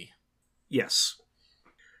proxy. Yes.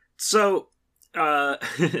 So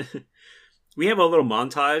we have a little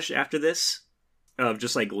montage after this of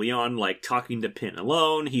just like Leon like talking to Pin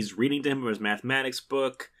alone. He's reading to him from his mathematics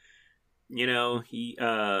book. You know, he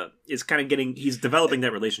is kind of he's developing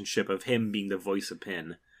that relationship of him being the voice of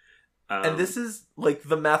Pin. And this is, like,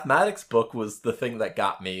 the mathematics book was the thing that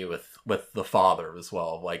got me with the father as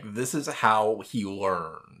well. Like, this is how he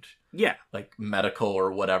learned. Yeah. Like, medical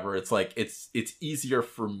or whatever. It's like, it's easier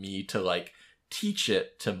for me to, like, teach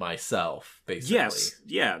it to myself, basically. Yes.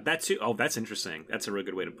 Yeah, that too. Oh, that's interesting. That's a really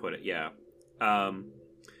good way to put it, yeah.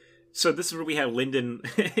 So this is where we have Lyndon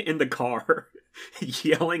in the car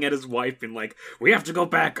yelling at his wife and like, we have to go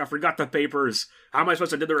back. I forgot the papers. How am I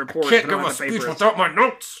supposed to do the report? I can't give a speech without my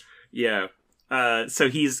notes. Yeah. So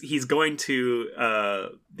he's going to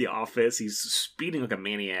the office. He's speeding like a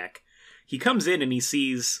maniac. He comes in and he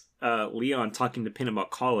sees Leon talking to Pin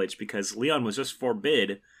about college because Leon was just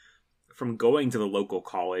forbid from going to the local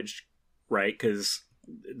college, right? Because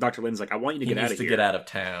Dr. Lynn's like, I want you to get out of here. He needs to get out of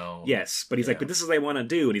town. Yes, but he's like, but this is what I want to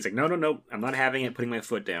do. And he's like, no, I'm not having it, putting my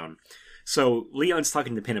foot down. So Leon's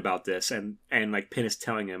talking to Pin about this, and like Pin is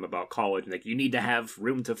telling him about college, and like, you need to have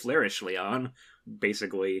room to flourish, Leon.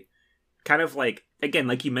 Basically, kind of like, again,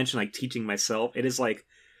 like you mentioned, like teaching myself. It is like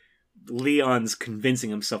Leon's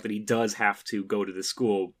convincing himself that he does have to go to the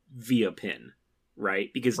school via Pin, right?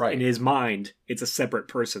 Because in his mind, it's a separate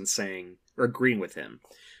person saying or agreeing with him.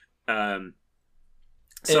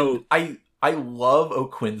 So and I love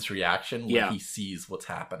O'Quinn's reaction when he sees what's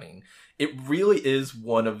happening. It really is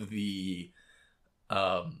one of the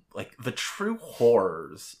like the true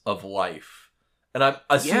horrors of life. And I'm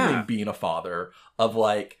assuming being a father of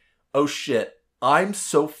like, oh shit, I'm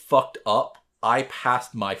so fucked up. I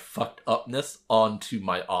passed my fucked upness onto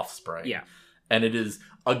my offspring. Yeah. And it is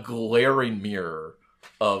a glaring mirror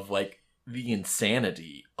of like the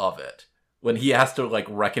insanity of it. When he has to like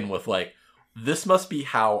reckon with like, this must be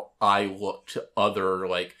how I look to other,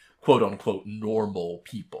 like, quote-unquote normal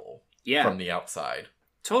people from the outside.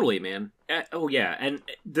 Totally, man. Oh, yeah. And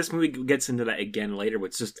this movie gets into that again later,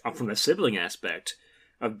 which is just from the sibling aspect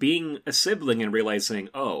of being a sibling and realizing,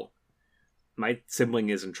 oh, my sibling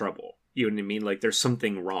is in trouble. You know what I mean? Like, there's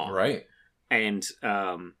something wrong. Right. And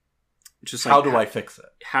just like, how do I fix it?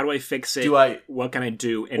 How do I fix it? What can I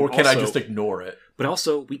do? And or can I just ignore it? But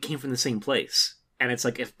also, we came from the same place. And it's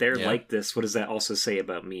like, if they're like this, what does that also say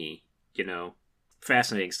about me? You know,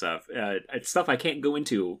 fascinating stuff. It's stuff I can't go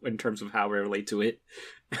into in terms of how I relate to it,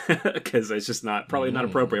 because it's just probably not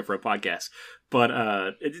appropriate for a podcast. But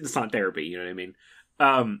it's not therapy, you know what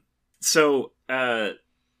I mean? So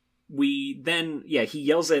we then, he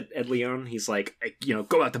yells at Leon. He's like, you know,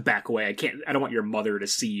 go out the back way. I don't want your mother to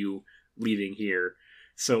see you leaving here.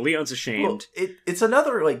 So Leon's ashamed. Well, it's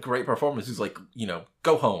another like great performance. He's like, you know,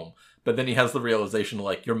 go home. But then he has the realization,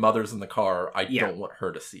 like, your mother's in the car. I don't want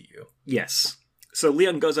her to see you. Yes. So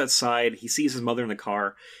Leon goes outside. He sees his mother in the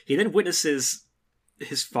car. He then witnesses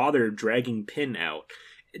his father dragging Pin out.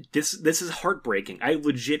 This is heartbreaking. I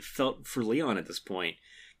legit felt for Leon at this point.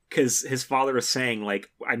 Because his father is saying, like,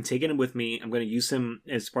 I'm taking him with me. I'm going to use him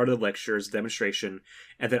as part of the lecture, as a demonstration.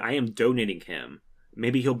 And that I am donating him.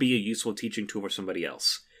 Maybe he'll be a useful teaching tool for somebody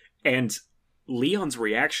else. And Leon's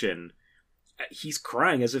reaction... he's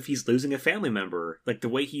crying as if he's losing a family member. Like, the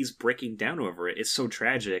way he's breaking down over it is so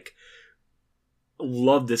tragic.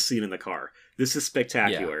 Love this scene in the car. This is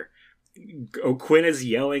spectacular. O'Quinn is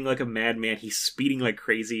yelling like a madman. He's speeding like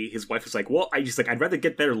crazy. His wife is like, well, I'd rather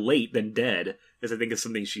get there late than dead, as I think is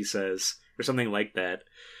something she says, or something like that.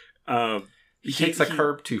 He takes a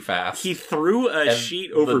curb too fast. He threw a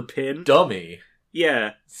sheet over Pin. Dummy.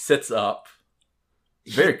 Yeah. Sits up.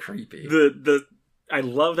 Very creepy. I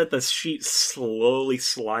love that the sheet slowly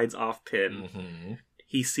slides off Pin. Mm-hmm.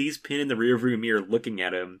 He sees Pin in the rearview mirror looking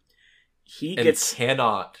at him. He gets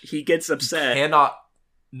upset. He cannot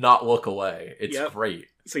not look away. It's great.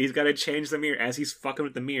 So he's got to change the mirror as he's fucking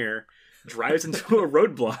with the mirror, drives into a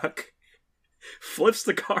roadblock, flips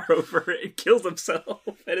the car over, and kills himself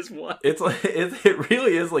and his wife. It's like it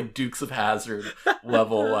really is like Dukes of Hazzard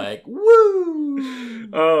level, like woo!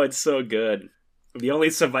 Oh, it's so good. The only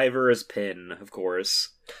survivor is Pin, of course.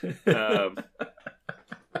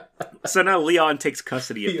 So now Leon takes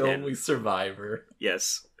custody of Pin. The only survivor.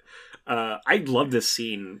 Yes. I love this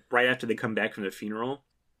scene right after they come back from the funeral,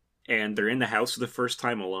 and they're in the house for the first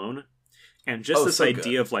time alone. And just this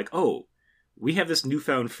idea of like, oh, we have this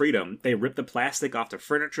newfound freedom. They rip the plastic off the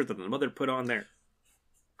furniture that the mother put on there.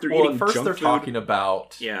 Well, at first they're talking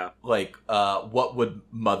about, like, what would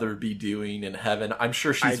Mother be doing in heaven? I'm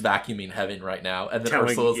sure she's vacuuming heaven right now. And then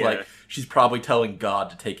Ursula's like, she's probably telling God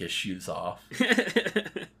to take his shoes off.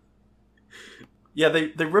 Yeah,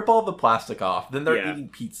 they rip all the plastic off. Then they're eating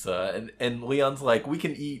pizza. And Leon's like, we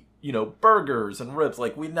can eat, you know, burgers and ribs.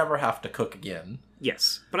 Like, we never have to cook again.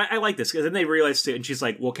 Yes, but I like this because then they realize too, and she's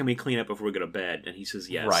like, "Well, can we clean up before we go to bed?" And he says,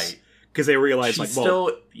 "Yes." Right. Because they realize,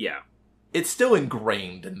 yeah, it's still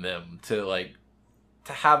ingrained in them to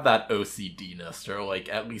have that OCD-ness or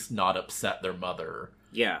at least not upset their mother.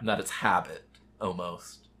 Yeah, and that it's habit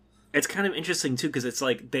almost. It's kind of interesting too because it's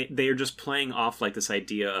like they are just playing off this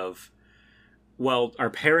idea of, well, our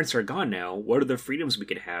parents are gone now. What are the freedoms we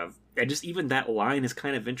could have? And just even that line is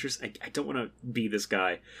kind of interesting. I don't want to be this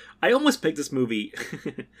guy. I almost picked this movie.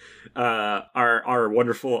 Our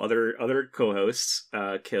wonderful other co-hosts,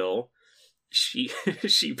 Kill, she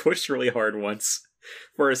pushed really hard once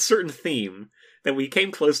for a certain theme that we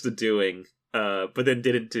came close to doing, but then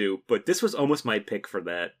didn't do. But this was almost my pick for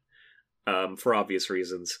that, for obvious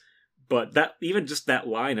reasons. But that even just that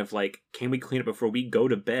line of can we clean up before we go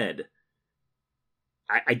to bed?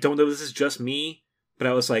 I don't know if this is just me, but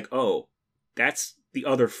I was like, oh, that's the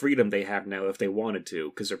other freedom they have now if they wanted to,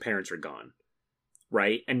 because their parents are gone.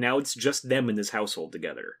 Right? And now it's just them in this household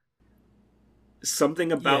together.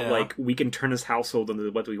 Something about, we can turn this household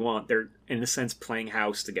into what we want. They're, in a sense, playing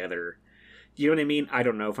house together. You know what I mean? I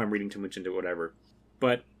don't know if I'm reading too much into whatever.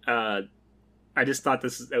 But, I just thought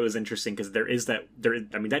that was interesting, because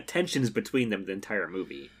that tension is between them the entire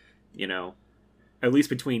movie. You know? At least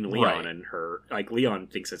between Leon and her. Leon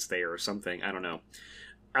thinks it's there or something. I don't know.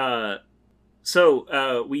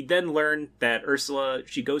 So we then learn that Ursula,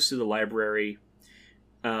 she goes to the library.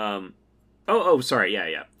 Sorry.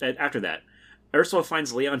 Yeah. After that, Ursula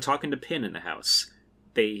finds Leon talking to Pin in the house.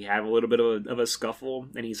 They have a little bit of a scuffle,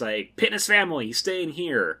 and he's like, Pin is family, he's staying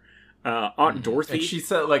here. Aunt Dorothy. And she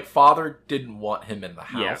said, father didn't want him in the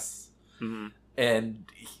house. Yeah. Mm-hmm. And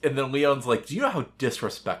then Leon's like, do you know how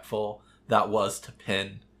disrespectful that was to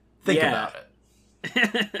Pin? Think about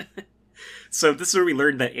it. So this is where we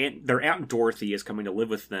learned that their Aunt Dorothy is coming to live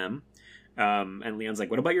with them. And Leon's like,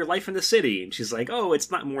 what about your life in the city? And she's like, oh,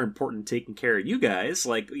 it's not more important taking care of you guys.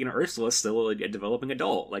 Ursula's still a developing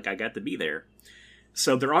adult. I got to be there.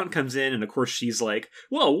 So their aunt comes in, and of course she's like,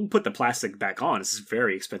 well, we'll put the plastic back on. This is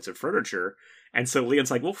very expensive furniture. And so Leon's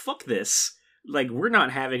like, well, fuck this. We're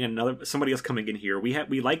not having somebody else coming in here.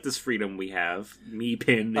 We like this freedom we have. Me,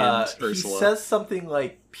 Pin, and Ursula. He says something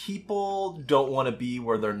like, people don't want to be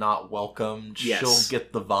where they're not welcomed. Yes. She'll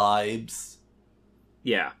get the vibes.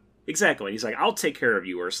 Yeah, exactly. He's like, I'll take care of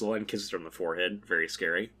you, Ursula, and kisses her on the forehead. Very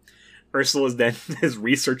scary. Ursula then is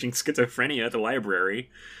researching schizophrenia at the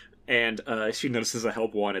library, and she notices a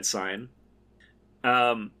help wanted sign.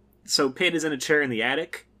 So Pin is in a chair in the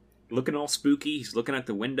attic, looking all spooky. He's looking out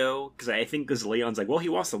the window because Leon's like, well, he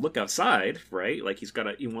wants to look outside, right?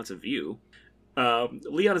 He wants a view.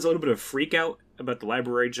 Leon has a little bit of freak out about the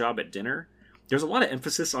library job at dinner. There's a lot of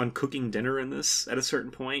emphasis on cooking dinner in this at a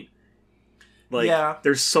certain point.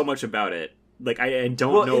 There's so much about it. I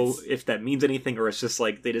don't know if that means anything, or it's just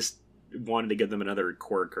they just wanted to give them another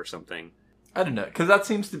quirk or something. I don't know, because that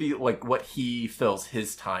seems to be what he fills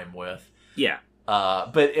his time with. Yeah.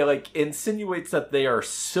 But it insinuates that they are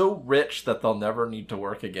so rich that they'll never need to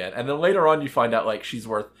work again. And then later on you find out she's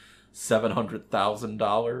worth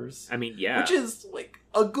 $700,000. I mean, yeah. Which is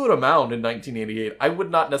a good amount in 1988. I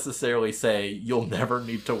would not necessarily say you'll never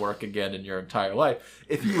need to work again in your entire life.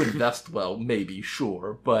 If you invest well, maybe,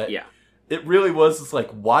 sure. But yeah. It really was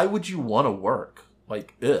why would you want to work?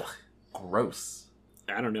 Ugh, gross.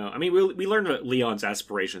 I don't know. I mean, we learned what Leon's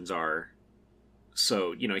aspirations are.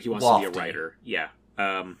 So, he wants Lofty. to be a writer. Yeah.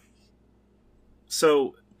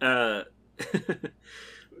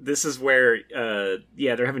 This is where,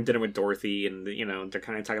 they're having dinner with Dorothy, and, they're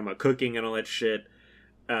kind of talking about cooking and all that shit.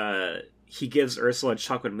 He gives Ursula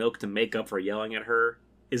chocolate milk to make up for yelling at her.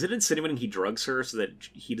 Is it insinuating he drugs her so that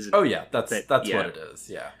he doesn't... Oh, yeah. That's what it is,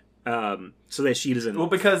 yeah. So that she doesn't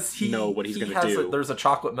because know what he's going to do. There's a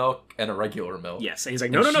chocolate milk and a regular milk. Yes, and he's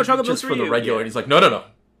like, no, chocolate milk's for the regular, and he's like, no.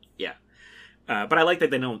 Yeah. But I like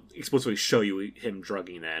that they don't explicitly show you him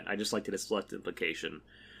drugging that. I just like that it's left implication.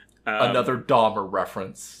 Another Dahmer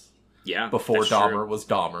reference. Yeah. Before Dahmer was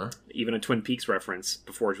Dahmer. Even a Twin Peaks reference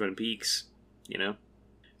before Twin Peaks.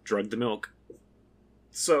 Drug the milk.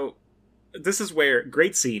 So, this is where,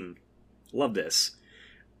 great scene. Love this.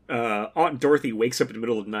 Aunt Dorothy wakes up in the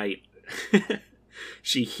middle of the night.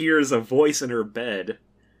 She hears a voice in her bed,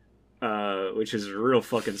 which is real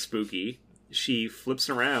fucking spooky. She flips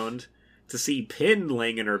around to see Pin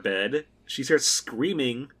laying in her bed. She starts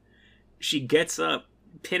screaming. She gets up.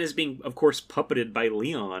 Pin is being, of course, puppeted by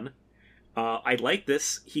Leon. I like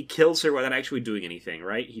this. He kills her without actually doing anything,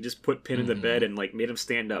 right? He just put Pin in the bed and made him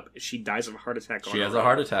stand up. She dies of a heart attack. She has a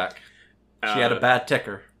heart attack. She had a bad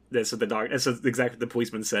ticker. That's exactly what the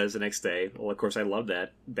policeman says the next day. Well, of course, I love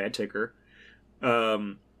that. Bad ticker.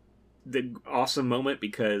 the awesome moment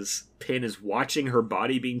because Pin is watching her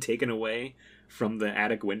body being taken away from the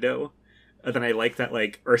attic window. And then I like that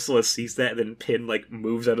like Ursula sees that and then Pin like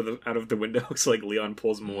moves out of the window so like Leon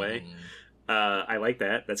pulls him away. I like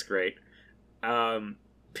that. That's great.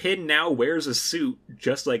 Pin now wears a suit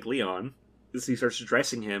just like Leon as he starts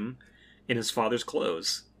dressing him in his father's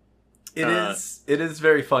clothes. It is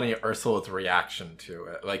very funny Ursula's reaction to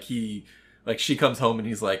it. Like she comes home and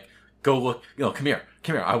he's like, "Go look, come here,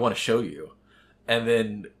 I want to show you." And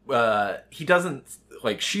then he doesn't,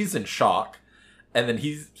 like, she's in shock, and then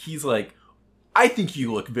he's like, "I think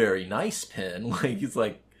you look very nice, Pin." Like he's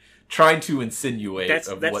like trying to insinuate that's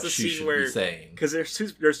what she should be saying. Because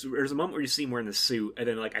there's a moment where you see him wearing the suit, and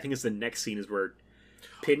then like I think it's the next scene is where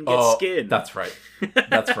Pin gets skin. That's right.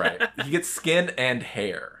 That's right. He gets skin and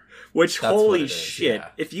hair. Which, that's holy shit, yeah.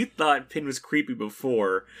 If you thought Pin was creepy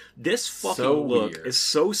before, this fucking look is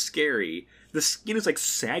so scary. The skin is like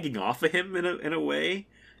sagging off of him in a way.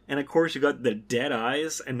 And of course you got the dead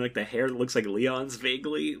eyes and like the hair that looks like Leon's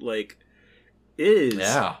vaguely. Like, it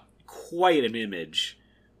is quite an image.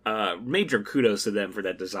 Major kudos to them for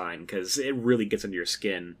that design, because it really gets under your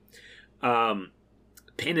skin.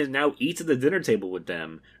 Pin is now eats at the dinner table with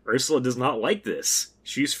them. Ursula does not like this.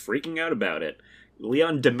 She's freaking out about it.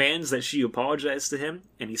 Leon demands that she apologize to him,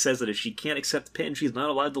 and he says that if she can't accept Pin, she's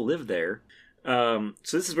not allowed to live there. So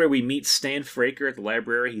this is where we meet Stan Fraker at the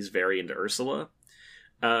library. He's very into Ursula.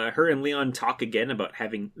 Her and Leon talk again about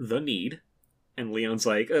having the need, and Leon's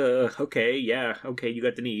like, okay, you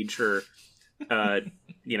got the need, sure.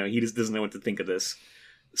 He just doesn't know what to think of this.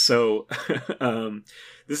 So,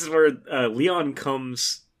 this is where Leon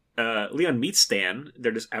meets Stan.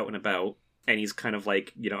 They're just out and about, and he's kind of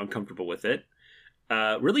like, uncomfortable with it.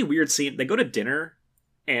 Really weird scene. They go to dinner,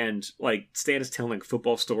 and like Stan is telling like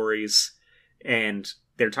football stories, and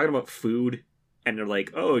they're talking about food, and they're like,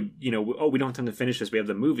 we don't have time to finish this. We have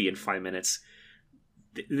the movie in 5 minutes.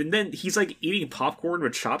 And then he's like eating popcorn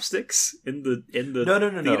with chopsticks in the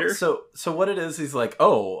theater. So what it is, he's like,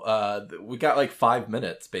 we got like 5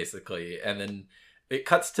 minutes basically, and then it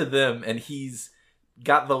cuts to them, and he's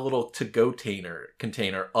got the little to-go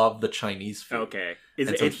container of the Chinese food. Okay.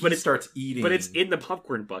 He starts eating. But it's in the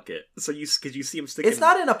popcorn bucket. So you see him sticking... It's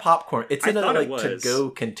not in a popcorn. It's in a to-go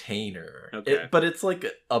container. Okay. But it's like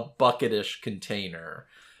a bucket-ish container.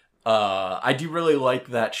 I do really like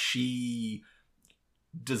that she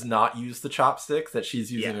does not use the chopsticks, that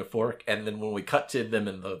she's using a fork, and then when we cut to them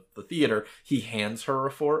in the theater, he hands her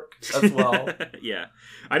a fork as well. Yeah.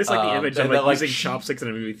 I just like the image of using chopsticks in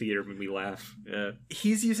a movie theater when we laugh. Yeah.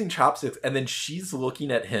 He's using chopsticks, and then she's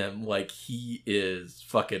looking at him like he is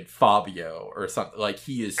fucking Fabio or something. Like,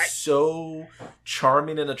 he is so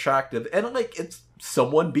charming and attractive, and like, it's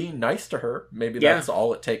someone being nice to her. Maybe that's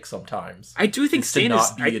all it takes sometimes. I do think Stan is...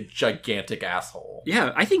 to not be a gigantic asshole.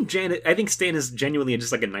 Yeah, I think Stan is genuinely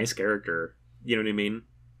just like a nice character. You know what I mean?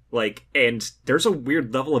 Like, and there's a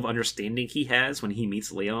weird level of understanding he has when he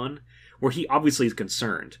meets Leon, where he obviously is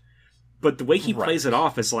concerned. But the way he plays it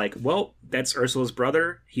off is like, well, that's Ursula's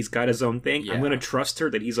brother. He's got his own thing. Yeah. I'm going to trust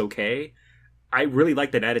her that he's okay. I really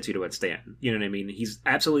like that attitude about Stan. You know what I mean? He's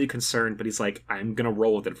absolutely concerned, but he's like, I'm going to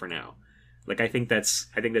roll with it for now. Like, I think that's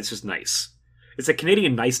just nice. It's a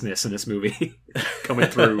Canadian niceness in this movie coming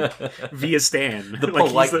through via Stan. The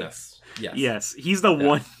politeness. Yes, he's the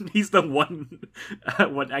one. He's the one.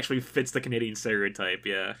 What actually fits the Canadian stereotype.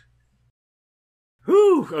 Yeah.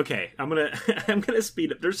 Whew. Okay, I'm gonna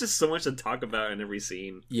speed up. There's just so much to talk about in every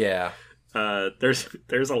scene. Yeah. There's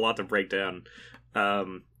a lot to break down.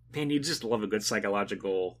 Man, you just love a good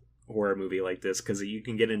psychological horror movie like this because you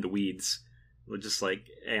can get into weeds. Just like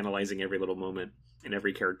analyzing every little moment and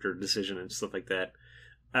every character decision and stuff like that.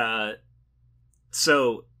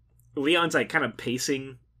 So Leon's like kind of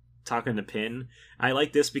pacing, talking to Pin. I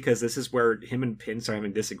like this because this is where him and Pin start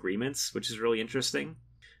having disagreements, which is really interesting.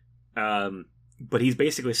 But he's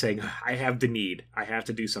basically saying, I have the need. I have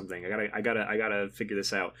to do something. I gotta figure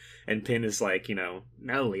this out. And Pin is like, no,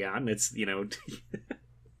 Leon, it's,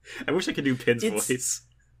 I wish I could do Pin's voice.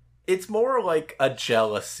 It's more like a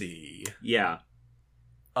jealousy. Yeah.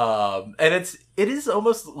 And it is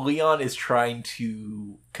almost Leon is trying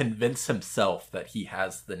to convince himself that he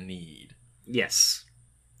has the need. Yes.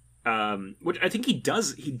 Which I think he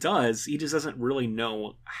does. He just doesn't really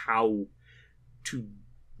know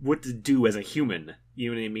what to do as a human.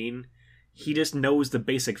 You know what I mean? He just knows the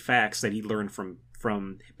basic facts that he learned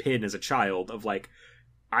from Pin as a child of like,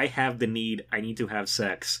 I have the need, I need to have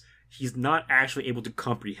sex. He's not actually able to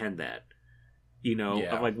comprehend that,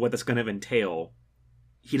 of like what that's going to entail.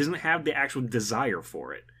 He doesn't have the actual desire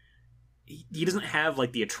for it. He doesn't have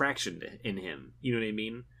like the attraction in him. You know what I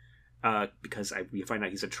mean? because we find out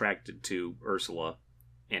he's attracted to Ursula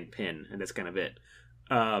and Pin, and that's kind of it.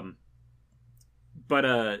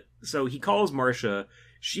 So he calls Marcia.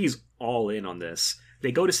 She's all in on this.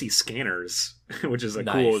 They go to see Scanners, which is a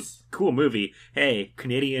cool movie. Hey,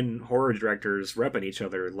 Canadian horror directors repping each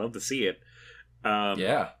other. Love to see it.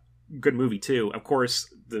 Good movie too. Of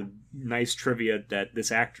course, the nice trivia that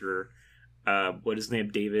this actor, what is his name,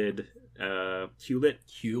 David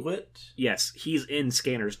Hewlett? Yes, he's in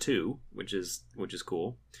Scanners too, which is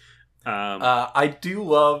cool. I do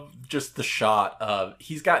love just the shot of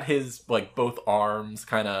he's got his like both arms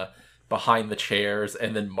kind of behind the chairs,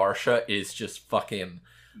 and then Marcia is just fucking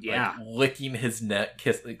like, licking his neck,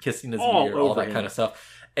 kissing his ear, all that kind of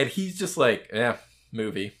stuff, and he's just like,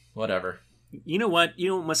 movie, whatever. You know what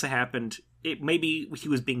must have happened? Maybe he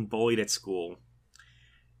was being bullied at school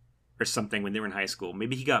or something when they were in high school.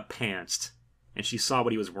 Maybe he got pantsed, and she saw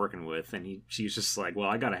what he was working with, and she was just like, well,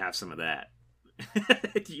 I gotta have some of that.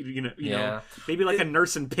 you know, maybe like a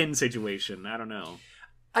Nurse and Pin situation. I don't know.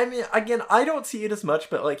 I mean, again, I don't see it as much,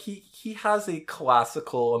 but like he has a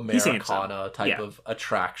classical Americana type of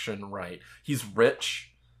attraction, right? He's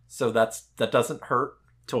rich, so that doesn't hurt.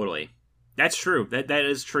 Totally. That's true. That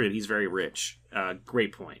is true. He's very rich.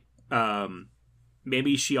 Great point.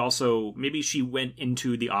 Maybe she went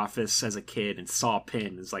into the office as a kid and saw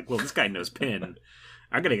Pin. It's like, well, this guy knows Pin.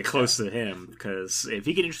 I gotta get close to him, because if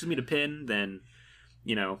he can introduce me to Pin, then,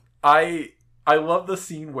 you know. I love the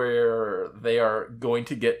scene where they are going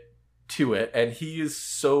to get to it, and he is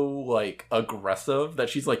so, like, aggressive that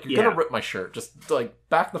she's like, you're gonna rip my shirt. Just, like,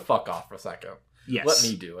 back the fuck off for a second. Yes. Let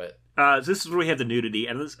me do it. So this is where we have the nudity,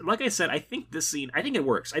 and like I said, I think this scene, I think it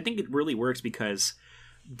works. I think it really works because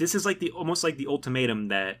this is like almost like the ultimatum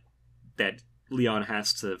that Leon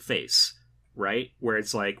has to face, right? Where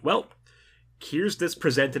it's like, well, here's this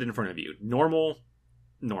presented in front of you. Normal,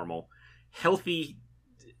 healthy.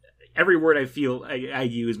 Every word I feel I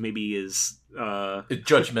use maybe is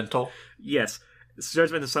judgmental. Yes, it's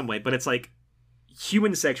judgmental in some way, but it's like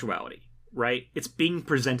human sexuality, right? It's being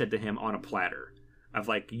presented to him on a platter of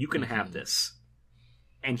like, you can have this,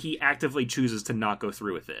 and he actively chooses to not go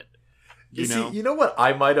through with it. You know what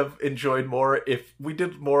I might have enjoyed more if we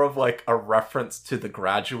did more of like a reference to The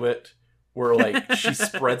Graduate, where like she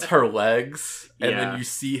spreads her legs, and then you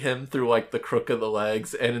see him through like the crook of the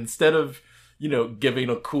legs, and instead of, you know, giving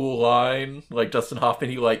a cool line like Dustin Hoffman,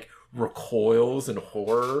 he like recoils in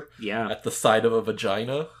horror at the sight of a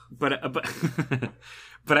vagina. But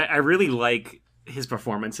I really like his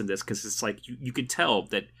performance in this, because it's like you could tell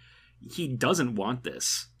that he doesn't want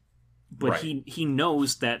this, but he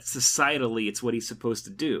knows that societally it's what he's supposed to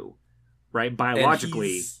do, right?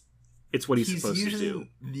 Biologically, it's what he's supposed to do. He's using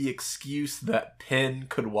the excuse that Pin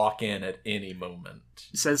could walk in at any moment.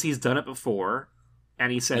 Says he's done it before,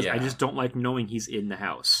 and he says, I just don't like knowing he's in the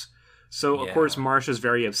house. So, of course, Marcia's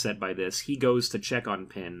very upset by this. He goes to check on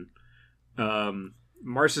Pin.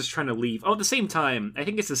 Marcia's trying to leave. Oh, at the same time, I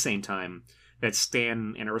think it's the same time that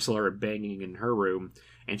Stan and Ursula are banging in her room,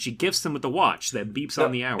 and she gifts him with the watch that beeps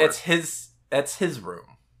on the hour. It's his room.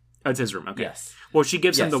 Oh, it's his room. Okay. Yes. Well, she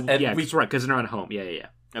gives him the... that's right, because they're not home. Yeah.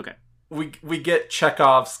 Okay. We get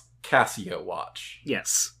Chekhov's Casio watch.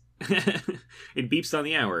 Yes. It beeps on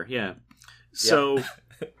the hour, yeah. So,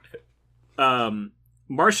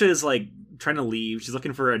 Marcia is, like, trying to leave. She's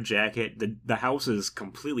looking for a jacket. The house is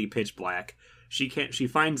completely pitch black. She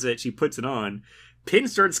finds it. She puts it on. Pin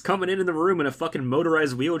starts coming in the room in a fucking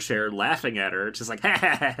motorized wheelchair, laughing at her. Just like, ha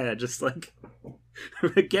ha ha, just like,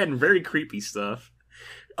 again, very creepy stuff.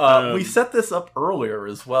 We set this up earlier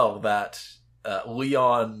as well, that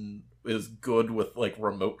Leon is good with, like,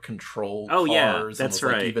 remote control cars. Yeah, that's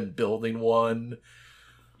right. Like, even building one.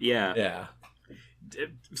 Yeah.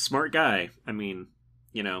 Smart guy. I mean,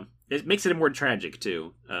 you know, it makes it more tragic,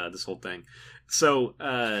 too, this whole thing. So,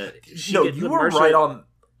 you were right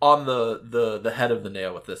on the head of the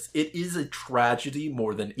nail with this. It is a tragedy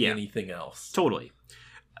more than anything else. Totally.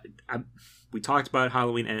 We talked about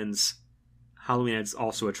Halloween Ends. Halloween Ends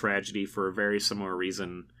also a tragedy for a very similar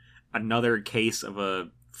reason. Another case of a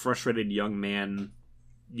frustrated young man,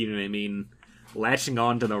 you know what I mean, latching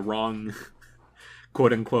on to the wrong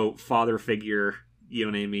quote-unquote father figure, you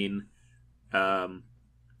know what I mean,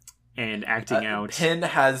 and acting out. Pin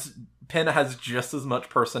has just as much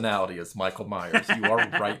personality as Michael Myers. You are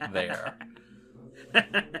right there.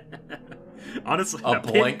 Honestly, a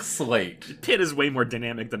blank slate. Pin is way more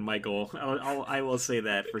dynamic than Michael. I will say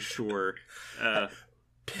that for sure.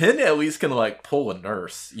 Pin at least can, like, pull a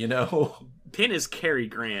nurse, you know? Pin is Cary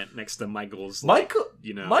Grant next to Michael's.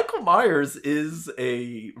 Michael Myers is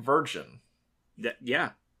a virgin.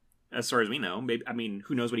 Yeah. as far as we know. Maybe, I mean,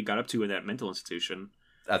 who knows what he got up to in that mental institution?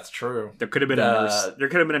 That's true. There could have been a nurse. There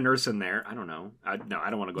could have been a nurse in there. I don't know. I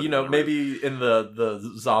don't want to go. You know, maybe in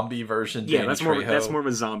the zombie version. Yeah, that's more of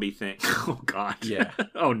a zombie thing. Oh God. Yeah.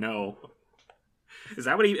 Oh no. Is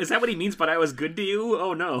that what he means? But I was good to you?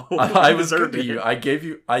 Oh no. I was good to you. I gave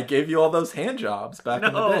you all those hand jobs back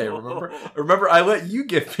in the day. Remember, I let you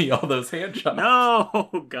give me all those hand jobs.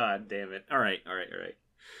 No, God damn it! All right.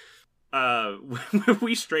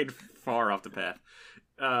 We strayed far off the path.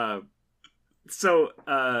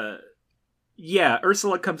 Yeah,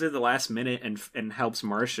 Ursula comes in at the last minute and helps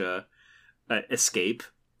Marcia escape.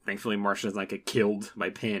 Thankfully, Marcia doesn't get killed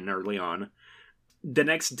by Pin or Leon. The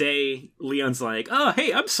next day, Leon's like, "Oh,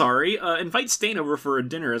 hey, I'm sorry. Invite Stan over for a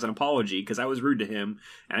dinner as an apology because I was rude to him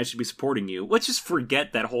and I should be supporting you." Let's just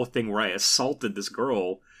forget that whole thing where I assaulted this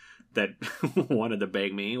girl that wanted to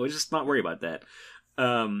beg me. Let's just not worry about that.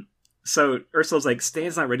 So Ursula's like,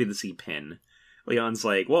 "Stan's not ready to see Pin." Leon's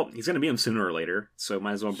like, "Well, he's going to be him sooner or later, so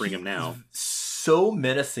might as well bring him now." So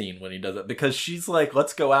menacing when he does it because she's like,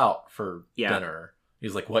 "Let's go out for dinner."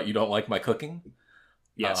 He's like, "What? You don't like my cooking?"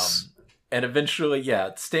 Yes. And eventually,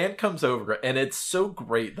 Stan comes over, and it's so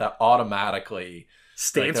great that automatically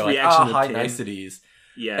Stan's reaction to high Pin. niceties.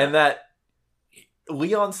 Yeah. And that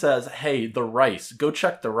Leon says, "Hey, the rice. Go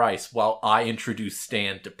check the rice while I introduce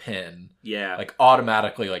Stan to Pin." Yeah. Like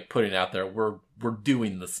automatically, putting it out there, we're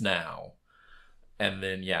doing this now. And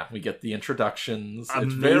then we get the introductions.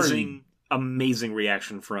 Amazing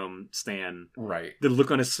reaction from Stan. Right. The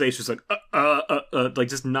look on his face was like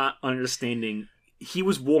just not understanding. He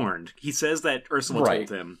was warned. He says that Ursula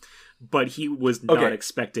told him, but he was not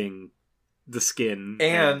expecting the skin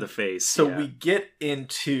and the face. So we get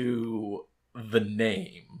into the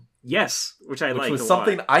name. Yes, which I like. Which was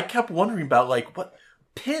something I kept wondering about. Like, what?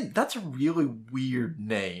 Pin? That's a really weird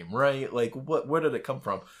name, right? Like, where did it come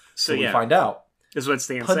from? So we find out. This is what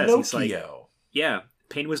Stan says. He's like,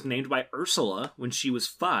 Pin was named by Ursula when she was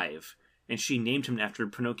 5, and she named him after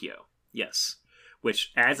Pinocchio. Yes.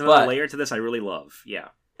 Which adds another layer to this I really love. Yeah.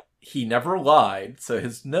 He never lied, so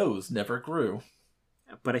his nose never grew.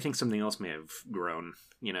 But I think something else may have grown,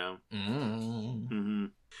 you know? Mm-hmm.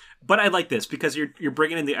 But I like this, because you're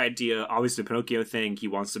bringing in the idea, obviously the Pinocchio thing, he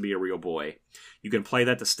wants to be a real boy. You can apply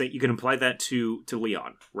that to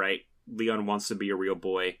Leon, right? Leon wants to be a real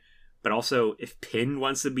boy. But also, if Pin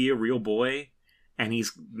wants to be a real boy, and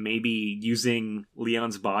he's maybe using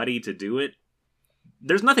Leon's body to do it,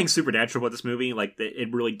 there's nothing supernatural about this movie. Like,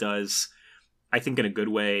 it really does, I think, in a good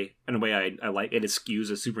way. In a way I like it. It skews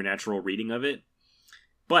a supernatural reading of it.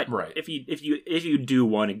 But if you do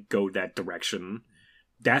want to go that direction,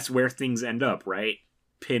 that's where things end up, right?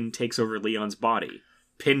 Pin takes over Leon's body.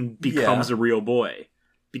 Pin becomes a real boy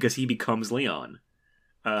because he becomes Leon.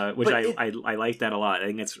 Which I like that a lot. I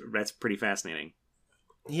think that's pretty fascinating.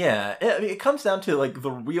 Yeah, it comes down to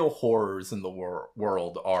the real horrors in the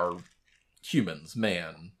world are humans,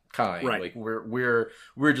 mankind. Right. Like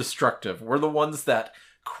we're destructive. We're the ones that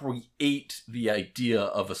create the idea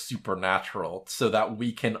of a supernatural so that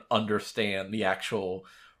we can understand the actual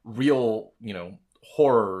real,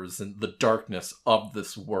 horrors and the darkness of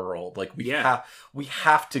this world. Like we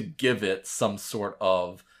have to give it some sort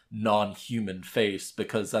of non-human face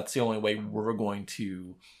because that's the only way we're going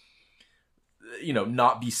to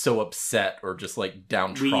not be so upset or just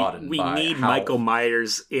downtrodden. We need Michael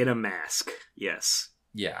Myers in a mask. Yes.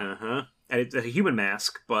 Yeah. And it's a human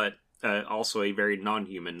mask, but also a very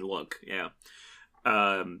non-human look. Yeah.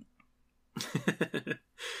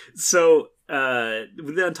 So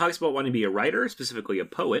Leon talks about wanting to be a writer, specifically a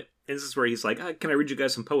poet. And this is where he's like, "Can I read you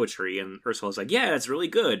guys some poetry?" And Ursula's like, "Yeah, it's really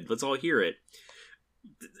good. Let's all hear it."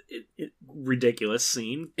 Ridiculous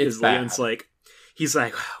scene. Because Leon's like, he's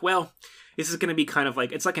like, "Well, this is going to be kind of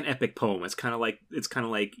it's like an epic poem. It's kind of like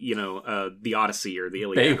the Odyssey or the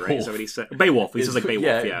Iliad, Beowulf. right?" Is that what he said? Beowulf. He says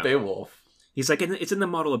Beowulf. Yeah, Beowulf. He's like, it's in the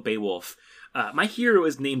model of Beowulf. My hero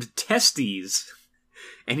is named Testes,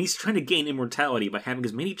 and he's trying to gain immortality by having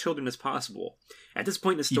as many children as possible. At this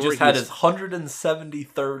point in the story, he just had his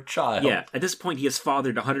 173rd child. Yeah, at this point, he has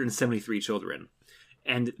fathered 173 children.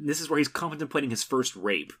 And this is where he's contemplating his first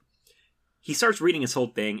rape. He starts reading his whole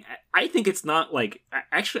thing. I think it's not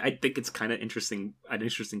actually, I think it's kind of interesting, an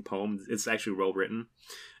interesting poem. It's actually well written.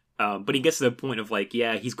 But he gets to the point of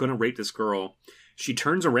he's going to rape this girl. She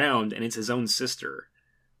turns around and it's his own sister.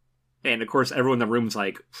 And of course, everyone in the room's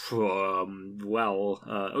like,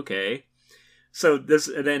 okay. So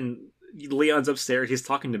and then Leon's upstairs. He's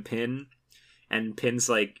talking to Pin. And Pin's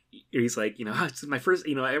he's like, it's my first,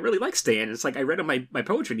 I really like Stan. It's I read my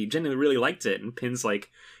poetry and he genuinely really liked it. And Pin's like,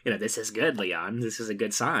 this is good, Leon. This is a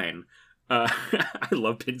good sign. I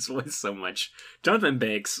love Pin's voice so much. Jonathan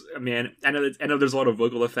Banks, man, I know there's a lot of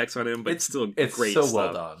vocal effects on him, but it's still great so stuff.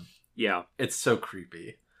 Well done. Yeah. It's so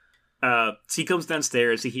creepy. So he comes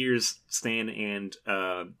downstairs, he hears Stan and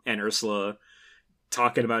Ursula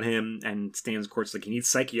talking about him, and Stan's of course like, he needs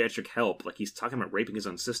psychiatric help. Like, he's talking about raping his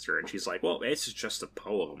own sister, and she's like, well, it's just a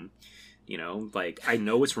poem. You know, like, I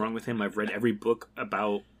know what's wrong with him. I've read every book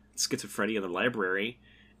about schizophrenia in the library,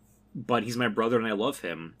 but he's my brother and I love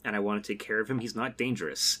him, and I want to take care of him. He's not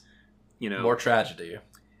dangerous. You know, more tragedy.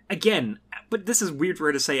 Again, but this is weird for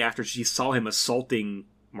her to say after she saw him assaulting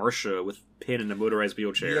Marcia with Pin in a motorized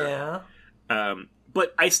wheelchair. Yeah.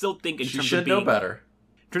 But I still think in terms of being, know better.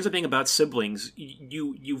 In terms of being about siblings,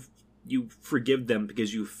 you forgive them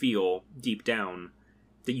because you feel deep down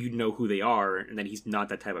that you know who they are and that he's not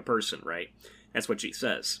that type of person, right? That's what she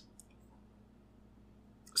says.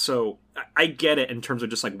 So I get it in terms of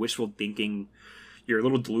just like wishful thinking. You're a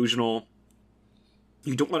little delusional.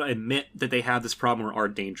 You don't want to admit that they have this problem or are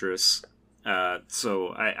dangerous. So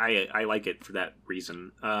I like it for that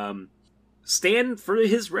reason. Stan,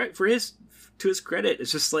 to his credit,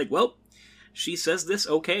 it's just like, well, she says this,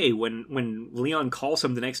 okay. When Leon calls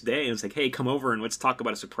him the next day and it's like, hey, come over and let's talk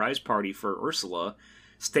about a surprise party for Ursula,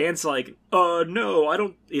 Stan's like, no, I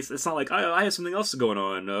don't. It's not like I have something else going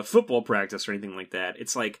on, football practice or anything like that.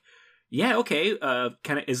 It's like, yeah, okay,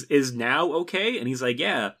 kind of is now okay, and he's like,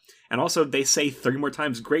 yeah, and also they say 3 more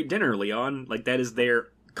times, great dinner, Leon. Like, that is there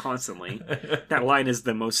constantly. That line is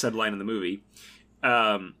the most said line in the movie.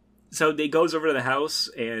 So they goes over to the house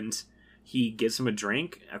and he gives him a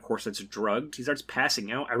drink. Of course, it's drugged. He starts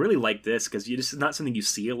passing out. I really like this because this is not something you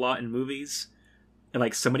see a lot in movies. And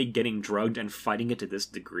like somebody getting drugged and fighting it to this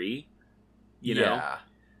degree, you know? Yeah.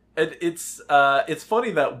 And it's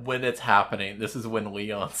funny that when it's happening, this is when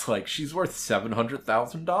Leon's like, she's worth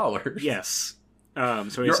 $700,000. Yes. So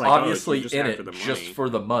he's you're like, obviously you're in it just for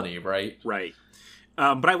the money, right? Right.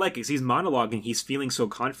 But I like it because he's monologuing, he's feeling so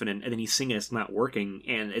confident, and then he's singing it's not working,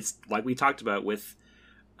 and it's like we talked about with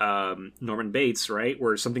Norman Bates, right?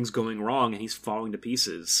 Where something's going wrong and he's falling to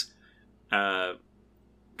pieces.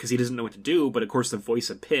 Because he doesn't know what to do, but of course the voice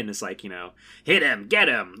of Pin is like, you know, hit him, get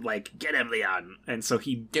him, Leon. And so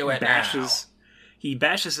he bashes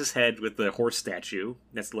his head with the horse statue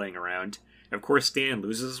that's laying around. And of course Stan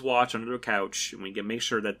loses his watch under a couch, and we can make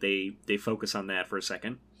sure that they focus on that for a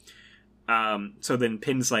second. So then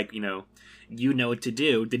Pin's like, you know what to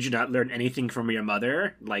do. Did you not learn anything from your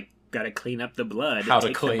mother? Like, gotta clean up the blood, how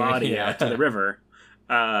take to clean the body out to the river.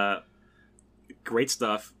 Great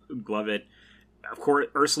stuff. Love it. Of course,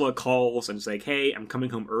 Ursula calls and is like, hey, I'm coming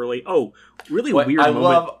home early. Oh, really weird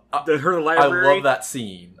moment. Her library. I love that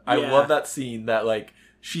scene. Yeah. I love that scene that, like,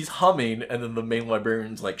 she's humming, and then the main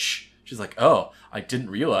librarian's like, shh. She's like, oh, I didn't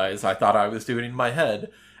realize. I thought I was doing it in my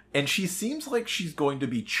head. And she seems like she's going to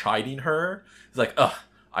be chiding her. It's like, ugh,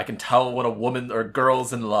 I can tell when a woman or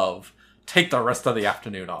girl's in love. Take the rest of the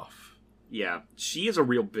afternoon off. Yeah, she is a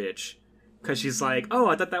real bitch. Because she's like, oh,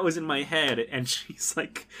 I thought that was in my head. And she's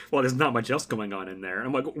like, well, there's not much else going on in there. And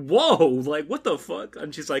I'm like, whoa, like, what the fuck?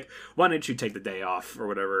 And she's like, why didn't you take the day off or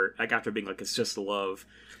whatever? Like, after being like, it's just love.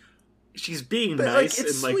 She's being nice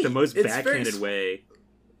in, like, the most backhanded way.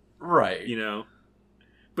 Right. You know?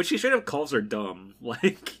 But she straight up calls her dumb.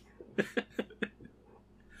 Like...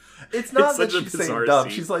 It's not that she's saying dumb.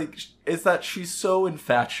 Scene. She's like, it's that she's so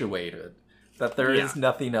infatuated that there is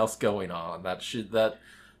nothing else going on. That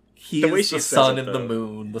he is the sun and the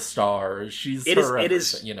moon, the stars. She's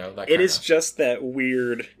everything, you know. It is just that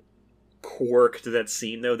weird quirk to that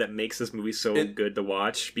scene, though, that makes this movie so good to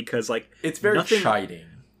watch. Because, like, it's very chiding.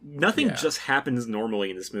 Nothing just happens normally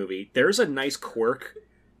in this movie. There's a nice quirk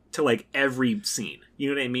to, like, every scene. You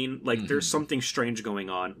know what I mean? Like, there's something strange going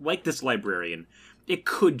on. Like this librarian. It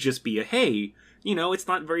could just be hey, you know, it's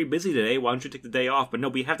not very busy today. Why don't you take the day off? But no,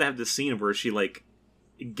 we have to have this scene where she, like,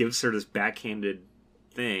 gives her this backhanded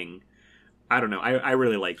thing. I don't know. I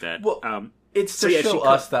really like that. Well, it's to show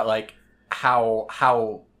us that, like,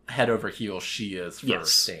 how head over heels she is for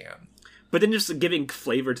Stan. But then just giving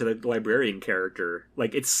flavor to the librarian character.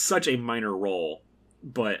 Like, it's such a minor role,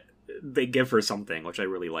 but they give her something, which I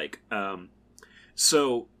really like.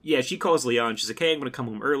 So, yeah, she calls Leon. She's like, hey, I'm going to come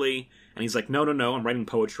home early. And he's like, no, I'm writing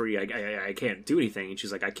poetry. I can't do anything. And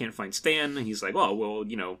she's like, I can't find Stan. And he's like, oh, well,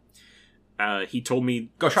 you know, he told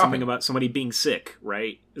me something about somebody being sick,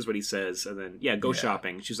 right? Is what he says. And then, go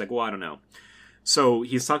shopping. She's like, well, I don't know. So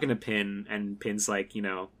he's talking to Pin, and Pin's like, you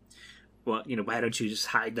know, well, you know, why don't you just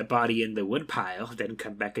hide the body in the woodpile, then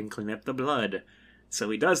come back and clean up the blood? So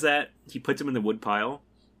he does that. He puts him in the woodpile.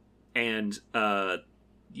 And,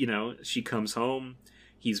 you know, she comes home.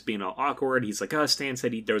 he's being all awkward. He's like, Stan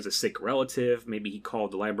said there was a sick relative. Maybe he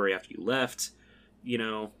called the library after you left, you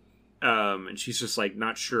know? And she's just, like,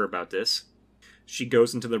 not sure about this. She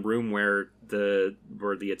goes into the room where the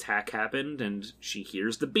attack happened, and she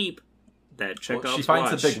hears the beep that Chekhov's she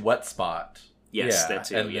finds watch. a big wet spot. Yes, that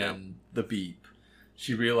too, and then the beep.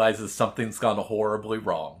 She realizes something's gone horribly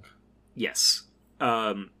wrong. Yes.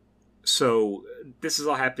 So this is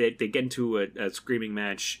all happening. They get into a screaming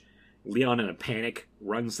match. Leon, in a panic,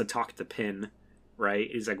 runs to talk to Pin, right?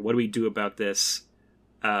 He's like, what do we do about this?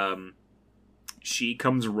 She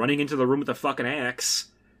comes running into the room with a fucking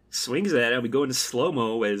axe, swings at it. We go into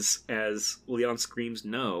slow-mo as Leon screams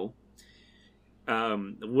no. A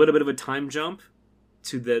little bit of a time jump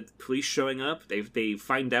to the police showing up. They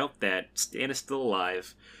find out that Stan is still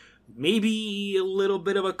alive. Maybe a little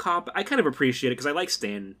bit of a cop. I kind of appreciate it because I like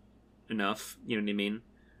Stan enough. You know what I mean?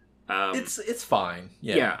 It's fine.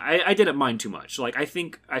 Yeah, I didn't mind too much. Like, I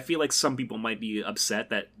feel like some people might be upset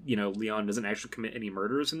that, you know, Leon doesn't actually commit any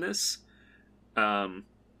murders in this.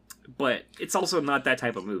 But it's also not that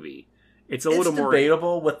type of movie. It's little more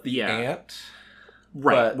debatable with the aunt.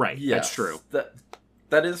 Right. Yes, that's true.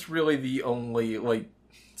 That is really the only, like,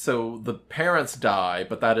 so the parents die,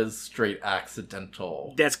 but that is straight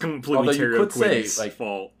accidental. That's completely Terry Quinn's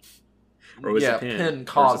fault. Or was it Pin? Pin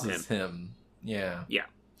causes him. Yeah. Yeah.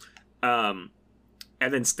 And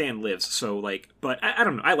then Stan lives, so, like, but I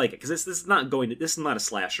don't know, I like it, because this is not a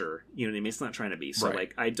slasher, you know what I mean? It's not trying to be, so, right.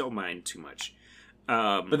 Like, I don't mind too much.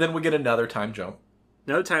 But then we get another time jump.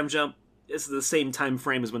 It's the same time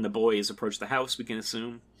frame as when the boys approach the house, we can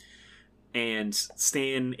assume. And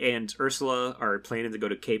Stan and Ursula are planning to go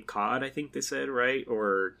to Cape Cod, I think they said, right?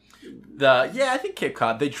 Or I think Cape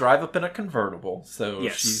Cod. They drive up in a convertible, so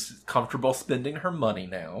she's comfortable spending her money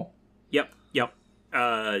now. Yep.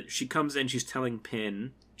 She comes in, she's telling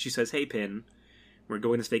Pin, she says, hey Pin, we're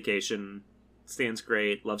going this vacation. Stan's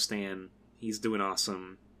great, love Stan, he's doing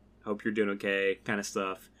awesome, hope you're doing okay, kind of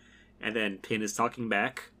stuff. And then Pin is talking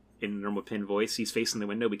back in normal Pin voice. He's facing the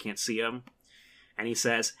window, we can't see him. And he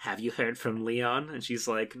says, have you heard from Leon? And she's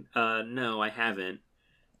like, no, I haven't.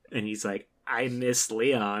 And he's like, I miss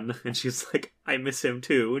Leon. And she's like, I miss him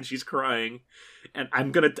too. And she's crying. And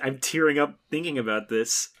I'm tearing up thinking about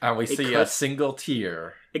this. And we see a single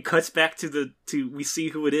tear. It cuts back to we see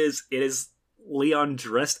who it is. It is Leon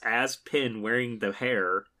dressed as Pin, wearing the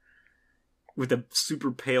hair, with a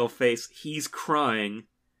super pale face. He's crying.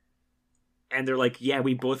 And they're like, yeah,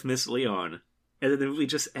 we both miss Leon. And then the movie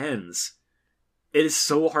just ends. It is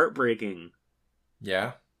so heartbreaking.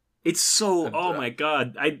 Yeah. It's so, oh my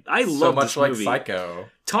god. I love so much this movie. like Psycho.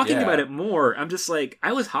 Talking about it more, I'm just like,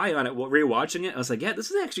 I was high on it while rewatching it. I was like, yeah,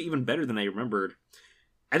 this is actually even better than I remembered.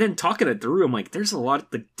 And then talking it through, I'm like, there's a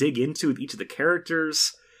lot to dig into with each of the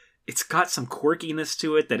characters. It's got some quirkiness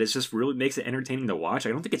to it that is just really makes it entertaining to watch. I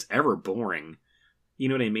don't think it's ever boring. You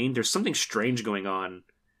know what I mean? There's something strange going on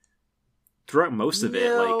throughout most of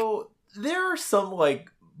it. Like, there are some,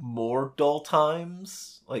 like, more dull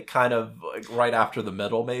times, like kind of like right after the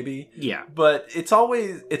middle, maybe. Yeah. But it's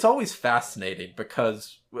always fascinating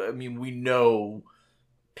because, I mean, we know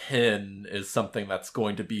Pin is something that's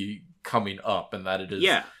going to be coming up, and that it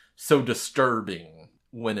is so disturbing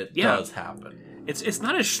when it does happen. It's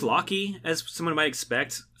not as schlocky as someone might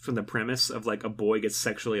expect from the premise of, like, a boy gets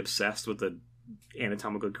sexually obsessed with an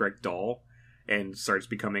anatomically correct doll and starts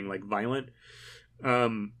becoming, like, violent.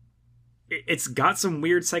 It's got some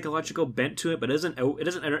weird psychological bent to it, but it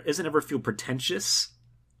doesn't ever feel pretentious,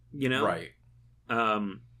 you know? Right.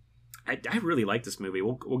 I really like this movie.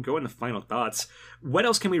 We'll go into final thoughts. What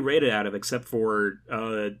else can we rate it out of except for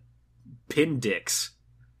Pin dicks?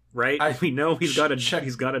 Right? We know he's got a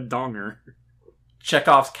donger.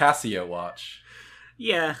 Chekhov's Casio watch.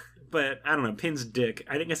 Yeah, but I don't know. Pin's dick.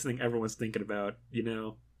 I think that's something everyone's thinking about. You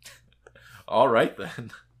know. All right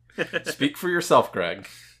then. Speak for yourself, Greg.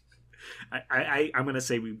 I'm gonna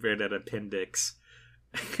say we read out of Pin dicks.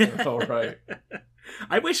 All right.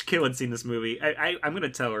 I wish Kill had seen this movie. I'm gonna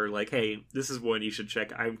tell her, like, hey, this is one you should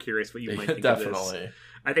check. I'm curious what you might think of this.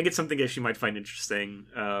 I think it's something that she might find interesting.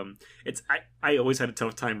 I always had a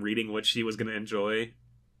tough time reading what she was gonna enjoy,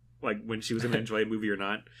 like when she was gonna enjoy a movie or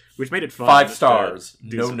not, which made it fun. 5 stars,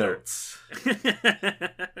 no notes.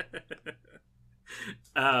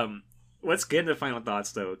 Let's get into final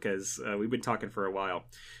thoughts though, because we've been talking for a while.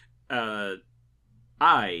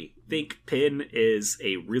 I think Pin is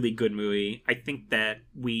a really good movie. I think that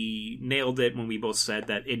we nailed it when we both said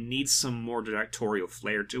that it needs some more directorial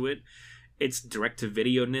flair to it. Its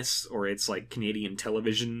direct-to-video-ness, or its, like, Canadian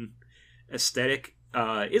television aesthetic,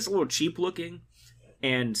 is a little cheap looking.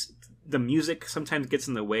 And the music sometimes gets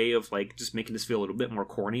in the way of like just making this feel a little bit more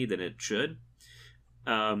corny than it should.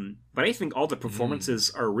 But I think all the performances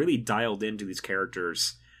are really dialed into these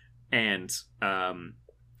characters, and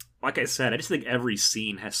like I said, I just think every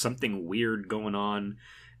scene has something weird going on.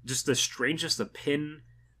 Just the strangest of Pin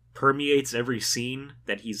permeates every scene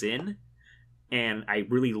that he's in, and I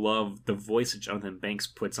really love the voice that Jonathan Banks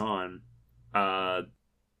puts on.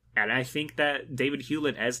 And I think that David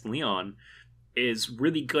Hewlett as Leon is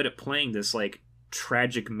really good at playing this like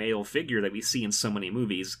tragic male figure that we see in so many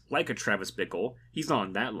movies, like a Travis Bickle. He's not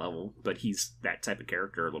on that level, but he's that type of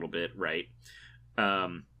character a little bit, right?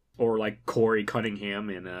 Or like Corey Cunningham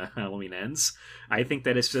in Halloween Ends. I think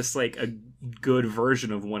that it's just like a good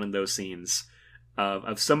version of one of those scenes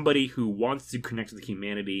of somebody who wants to connect with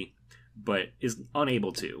humanity but is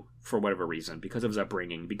unable to for whatever reason, because of his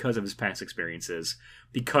upbringing, because of his past experiences,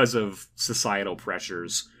 because of societal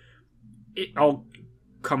pressures. It all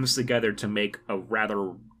comes together to make a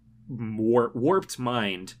rather warped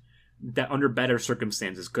mind that under better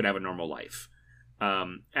circumstances could have a normal life.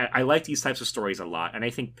 I like these types of stories a lot, and I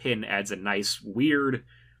think Pin adds a nice, weird,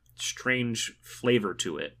 strange flavor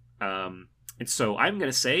to it. And so I'm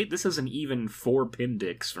going to say this is an even 4 Pin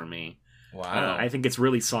dicks for me. Wow. I think it's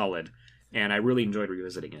really solid, and I really enjoyed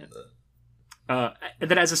revisiting it. And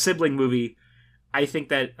then as a sibling movie, I think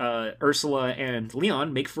that Ursula and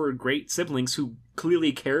Leon make for great siblings who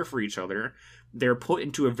clearly care for each other. They're put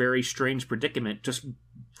into a very strange predicament just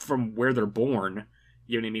from where they're born,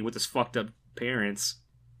 you know what I mean, with this fucked up parents.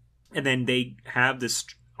 And then they have this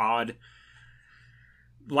odd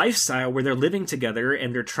lifestyle where they're living together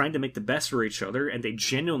and they're trying to make the best for each other, and they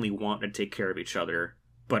genuinely want to take care of each other.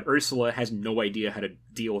 But Ursula has no idea how to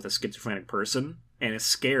deal with a schizophrenic person and is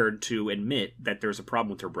scared to admit that there's a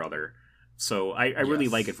problem with her brother. So I really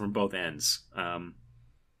like it from both ends. 4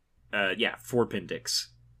 Pin dicks.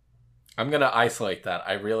 I'm going to isolate that.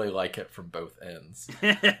 I really like it from both ends.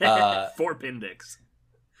 4 Pin dicks.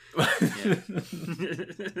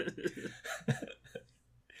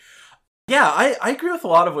 Yeah, I agree with a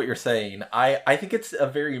lot of what you're saying. I think it's a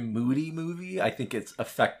very moody movie. I think it's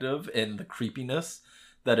effective in the creepiness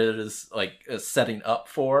that it is like setting up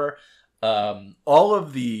for. All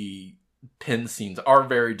of the Pin scenes are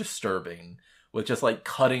very disturbing, with just like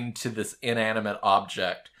cutting to this inanimate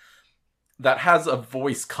object that has a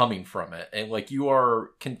voice coming from it, and like you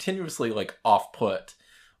are continuously like off put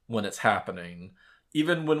when it's happening.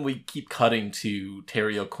 Even when we keep cutting to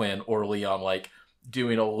Terry O'Quinn or Leon like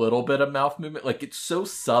doing a little bit of mouth movement, like it's so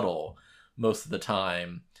subtle most of the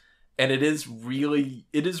time, and it is really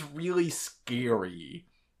scary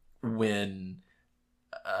when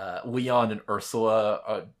Leon and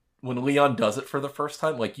Ursula when Leon does it for the first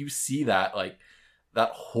time. Like you see that like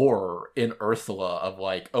that horror in Ursula of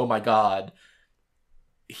like, oh my god,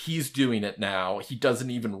 he's doing it now, he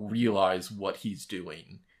doesn't even realize what he's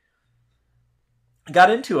doing.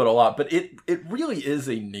 Got into it a lot, but it really is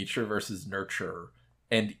a nature versus nurture,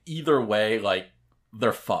 and either way, like,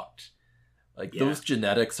 they're fucked. Like, those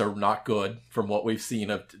genetics are not good from what we've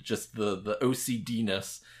seen of just the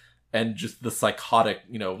OCD-ness and just the psychotic,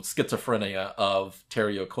 schizophrenia of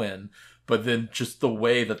Terry O'Quinn, but then just the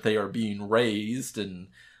way that they are being raised and,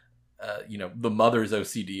 the mother's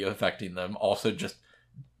OCD affecting them, also just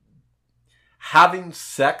having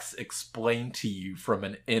sex explained to you from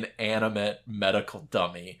an inanimate medical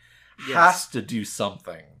dummy has to do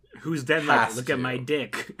something. Who's then like, look at my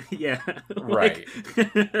dick. Yeah. Right.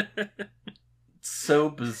 So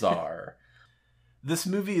bizarre. This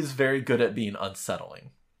movie is very good at being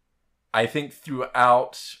unsettling. I think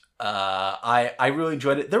throughout, I really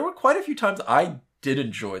enjoyed it. There were quite a few times I did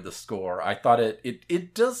enjoy the score. I thought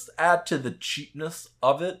it does add to the cheapness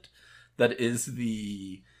of it that is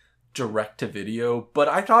the direct-to-video, but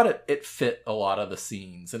I thought it fit a lot of the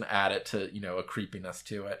scenes and added to, a creepiness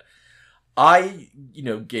to it. I,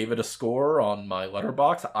 gave it a score on my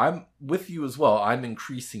Letterboxd. I'm with you as well. I'm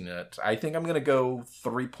increasing it. I think I'm going to go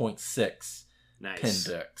 3.6 Pin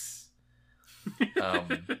dicks.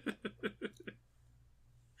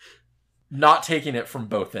 Not taking it from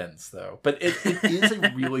both ends, though. But it is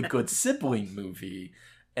a really good sibling movie,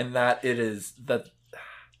 and that it is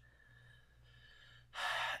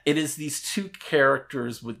these two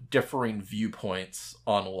characters with differing viewpoints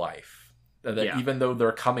on life. That even though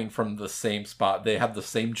they're coming from the same spot, they have the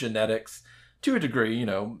same genetics to a degree,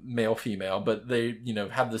 male, female, but they,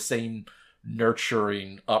 have the same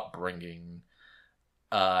nurturing upbringing.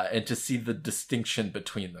 And to see the distinction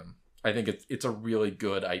between them. I think it's a really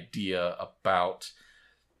good idea about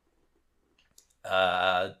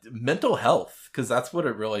mental health, because that's what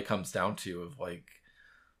it really comes down to, of like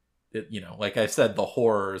like I said, the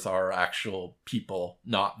horrors are actual people,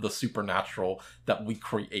 not the supernatural that we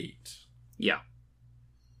create. Yeah.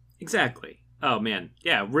 Exactly. Oh, man.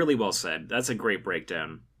 Yeah, really well said. That's a great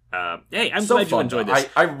breakdown. Hey, I'm glad you enjoyed this.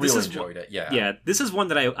 I really enjoyed it, yeah. Yeah, this is one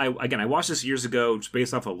that I watched this years ago just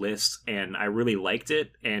based off a list, and I really liked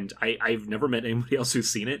it, and I've never met anybody else who's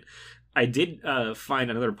seen it. I did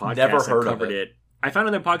find another podcast that covered it. I found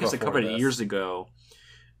another podcast that covered it years ago,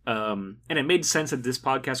 and it made sense that this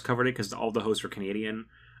podcast covered it because all the hosts were Canadian.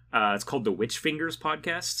 It's called the Witch Fingers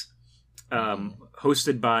Podcast,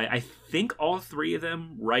 hosted by, I think all three of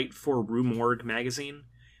them write for Rue Morgue magazine,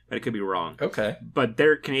 but it could be wrong. Okay. But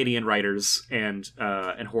they're Canadian writers and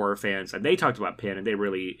horror fans, and they talked about Pin, and they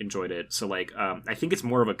really enjoyed it. So, like, I think it's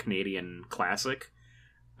more of a Canadian classic,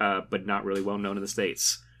 but not really well known in the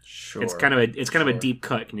States. Sure. It's kind of a deep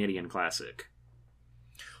cut Canadian classic.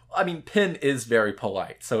 I mean, Pin is very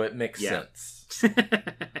polite, so it makes sense.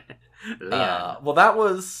 Well, that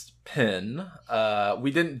was Pin.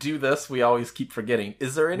 We didn't do this. We always keep forgetting.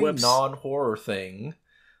 Is there any non-horror thing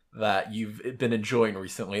that you've been enjoying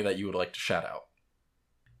recently that you would like to shout out?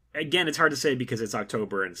 Again, it's hard to say because it's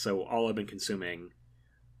October, and so all I've been consuming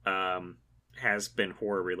has been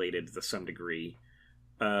horror related to some degree.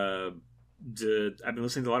 I've been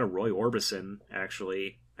listening to a lot of Roy Orbison,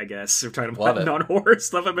 actually. I guess we're talking about non-horror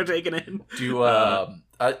stuff I've been taking in.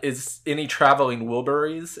 Is any Traveling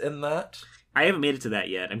Wilburys in that? I haven't made it to that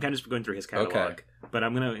yet. I'm kind of just going through his catalog, but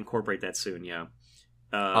I'm going to incorporate that soon. Yeah,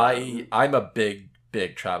 I'm a big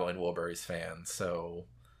Traveling Wilburys fan, so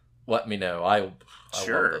let me know. I love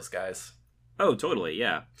those guys. Oh, totally,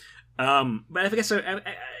 yeah. But I guess I'm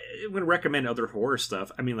going to recommend other horror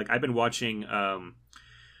stuff. I mean, like I've been watching.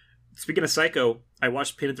 Speaking of Psycho, I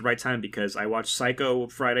watched Pin at the right time because I watched Psycho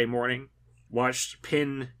Friday morning, watched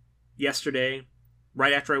Pin yesterday.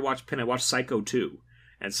 Right after I watched Pin, I watched Psycho 2.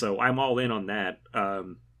 And so I'm all in on that.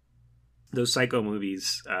 Those Psycho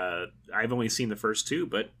movies, I've only seen the first two,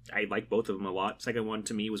 but I like both of them a lot. Second one,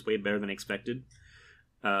 to me, was way better than expected.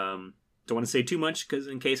 Don't want to say too much, because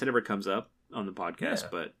in case it ever comes up on the podcast,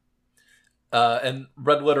 but... and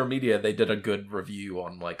Red Letter Media, they did a good review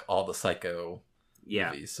on like all the Psycho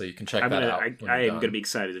movies, so you can check that out. I am going to be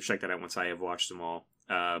excited to check that out once I have watched them all.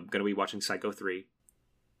 Going to be watching Psycho 3.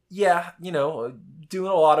 Yeah,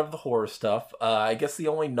 doing a lot of the horror stuff. I guess the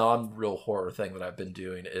only non-real horror thing that I've been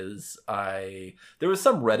doing is there was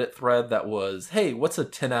some Reddit thread that was, hey, what's a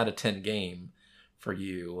 10 out of 10 game for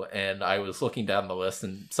you? And I was looking down the list,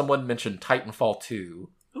 and someone mentioned Titanfall 2.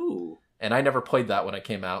 Ooh. And I never played that when it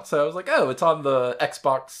came out. So I was like, oh, it's on the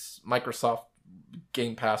Xbox, Microsoft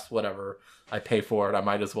Game Pass, whatever. I pay for it. I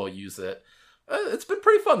might as well use it. It's been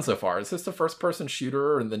pretty fun so far. It's just a first-person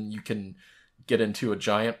shooter, and then you can get into a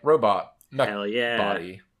giant robot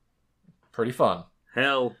body. Pretty fun.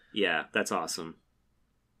 Hell yeah, that's awesome.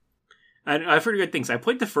 I've heard good things. I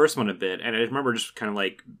played the first one a bit, and I remember just kind of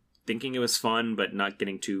like thinking it was fun, but not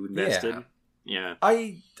getting too invested. Yeah.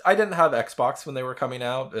 I didn't have Xbox when they were coming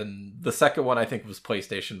out, and the second one I think was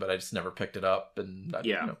PlayStation, but I just never picked it up. And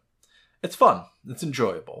it's fun. It's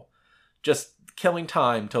enjoyable. Just killing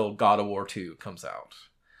time till God of War 2 comes out.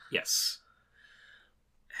 Yes.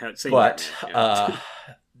 But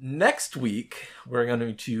next week, we're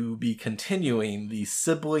going to be continuing the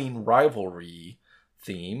sibling rivalry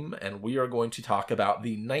theme, and we are going to talk about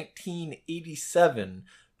the 1987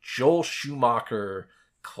 Joel Schumacher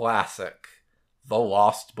classic, The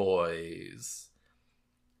Lost Boys.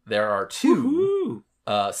 There are two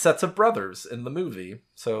sets of brothers in the movie,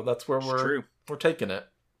 so that's where we're taking it.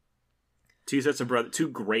 Two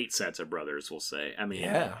great sets of brothers, we'll say. I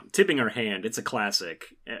mean, tipping our hand, it's a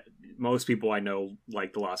classic. Most people I know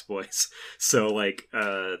like The Lost Boys. So, like,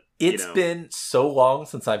 it's been so long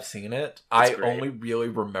since I've seen it. I only really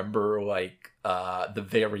remember, like, the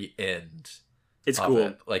very end. It's cool.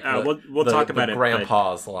 It. Like, we'll talk about it.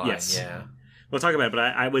 Grandpa's line, yes. Yeah. We'll talk about it, but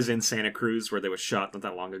I was in Santa Cruz where they was shot not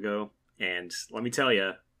that long ago. And let me tell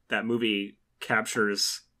you, that movie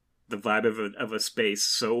captures the vibe of a space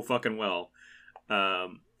so fucking well.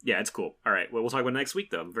 Yeah, it's cool. All right. Well, we'll talk about it next week,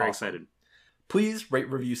 though. I'm very excited. Please rate,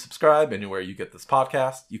 review, subscribe anywhere you get this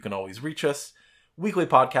podcast. You can always reach us.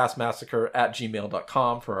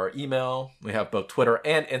 weeklypodcastmassacre@gmail.com for our email. We have both Twitter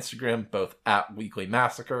and Instagram, both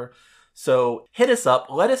 @weeklymassacre. So hit us up.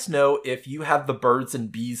 Let us know if you have the birds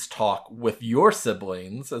and bees talk with your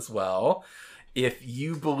siblings as well. If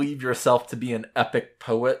you believe yourself to be an epic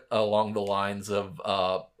poet along the lines of,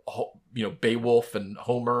 Beowulf and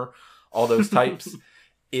Homer, all those types.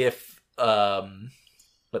 If,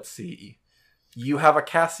 let's see, you have a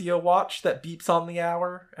Casio watch that beeps on the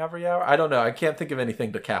hour every hour. I don't know. I can't think of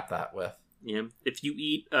anything to cap that with. You know, if you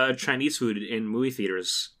eat Chinese food in movie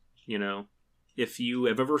theaters, you know, if you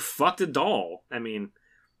have ever fucked a doll, I mean,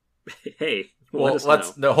 hey, well,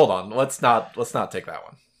 hold on. Let's not take that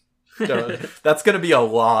one. That's going to be a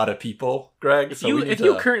lot of people, Greg. If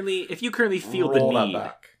you currently feel the need,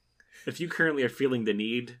 if you currently are feeling the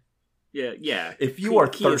need, yeah. If you are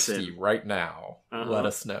thirsty right now, let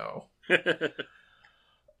us know.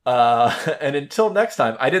 And until next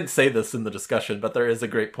time, I didn't say this in the discussion, but there is a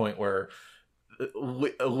great point where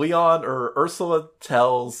Leon or Ursula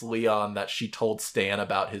tells Leon that she told Stan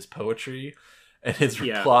about his poetry, and his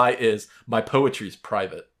reply is, "My poetry's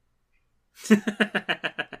private."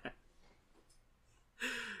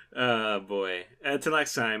 Oh boy. Until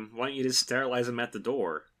next time, why don't you just sterilize him at the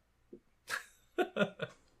door?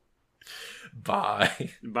 Bye.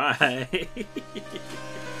 Bye.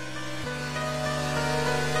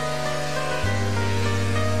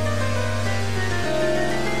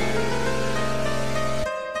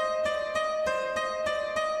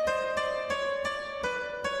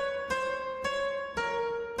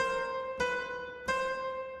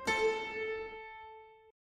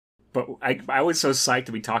 But I was so psyched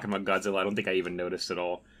to be talking about Godzilla, I don't think I even noticed at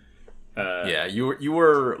all. Yeah, you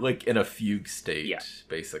were like in a fugue state,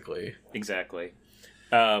 basically. Exactly.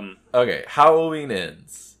 Okay, Halloween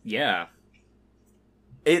Ends. Yeah.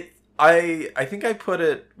 I think I put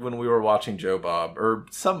it when we were watching Joe Bob, or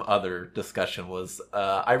some other discussion was,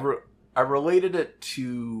 I related it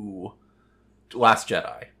to Last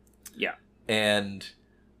Jedi. Yeah. And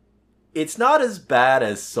it's not as bad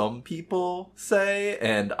as some people say,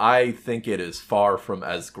 and I think it is far from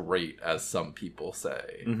as great as some people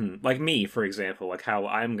say. Mm-hmm. Like me, for example, like how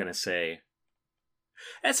I'm going to say...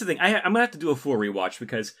 That's the thing, I'm going to have to do a full rewatch,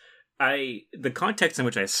 because the context in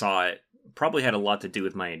which I saw it probably had a lot to do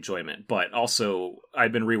with my enjoyment, but also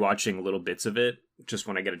I've been rewatching little bits of it just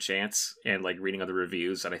when I get a chance, and like reading other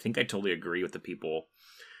reviews, and I think I totally agree with the people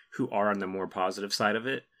who are on the more positive side of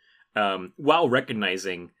it, while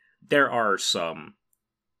recognizing there are some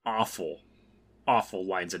awful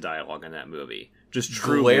lines of dialogue in that movie. Just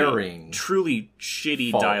truly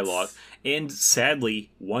shitty faults. Dialogue. And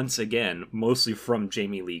sadly, once again, mostly from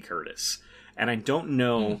Jamie Lee Curtis. And I don't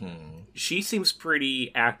know, she seems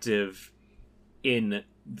pretty active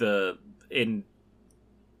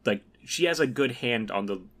she has a good hand on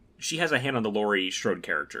the Laurie Strode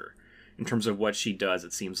character in terms of what she does,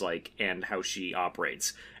 it seems like, and how she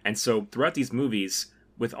operates. And so throughout these movies,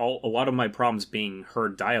 with a lot of my problems being her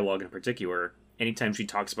dialogue in particular, anytime she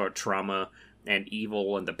talks about trauma and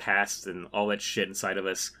evil and the past and all that shit inside of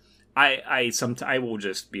us, I will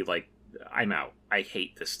just be like, I'm out. I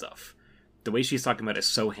hate this stuff. The way she's talking about it is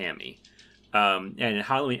so hammy. And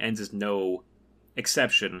Halloween Ends is no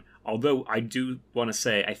exception, although I do want to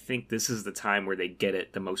say I think this is the time where they get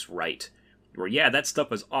it the most right. Where, yeah, that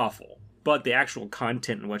stuff is awful, but the actual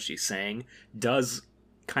content and what she's saying does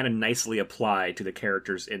kind of nicely apply to the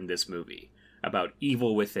characters in this movie about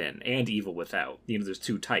evil within and evil without. You know, there's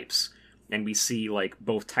two types, and we see like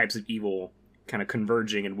both types of evil kind of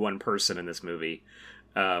converging in one person in this movie.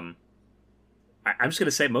 I'm just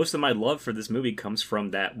gonna say most of my love for this movie comes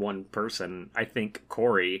from that one person. I think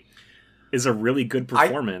Corey is a really good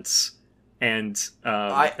performance, and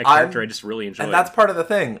a character I just really enjoy. And that's part of the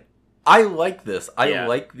thing. I like this. I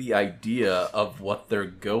like the idea of what they're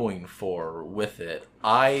going for with it.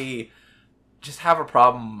 I just have a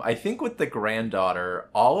problem, I think, with the granddaughter.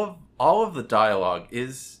 All of the dialogue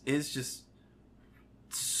is just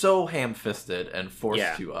so ham-fisted and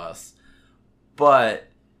forced to us. But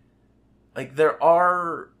like, there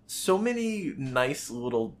are so many nice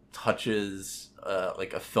little touches,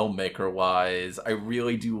 like a filmmaker-wise. I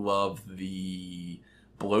really do love the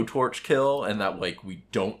blowtorch kill, and that like we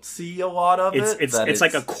don't see a lot of it. It's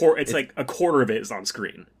like a quarter of it is on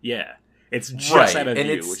screen. Yeah, it's just out of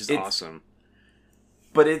view, which is awesome.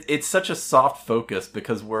 But it's such a soft focus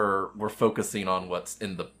because we're focusing on what's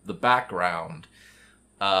in the background.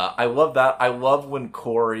 I love that. I love when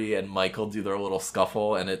Corey and Michael do their little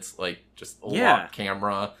scuffle, and it's like just a locked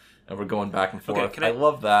camera, and we're going back and forth. Okay, I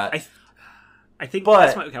love that. I think,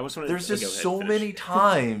 but there's just so many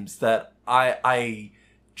times that I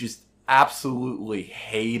just absolutely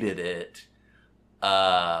hated it.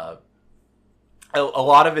 A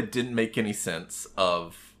lot of it didn't make any sense.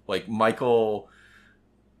 Of like, Michael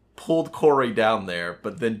pulled Corey down there,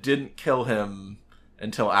 but then didn't kill him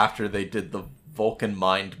until after they did the Vulcan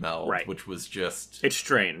mind meld, which was just... It's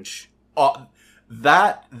strange.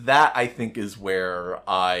 That I think is where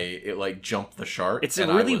it jumped the shark. It's a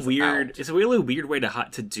really weird way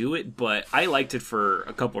to do it, but I liked it for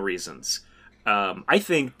a couple reasons. I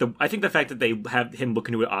think the fact that they have him look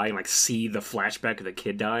into an eye and like see the flashback of the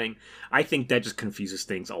kid dying, I think that just confuses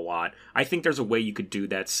things a lot. I think there's a way you could do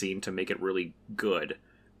that scene to make it really good,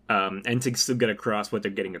 and to still get across what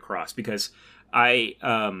they're getting across. Because I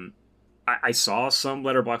saw some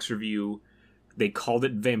Letterboxd review, they called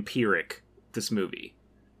it vampiric, this movie,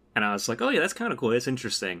 and I was like, oh yeah, that's kind of cool, that's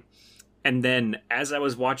interesting. And then as I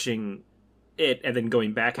was watching it, and then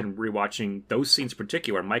going back and rewatching those scenes in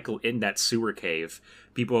particular, Michael in that sewer cave,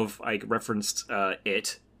 people have like referenced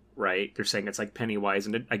it, right? They're saying it's like Pennywise,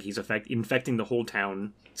 and like he's infecting the whole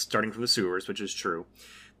town, starting from the sewers, which is true.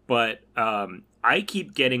 But I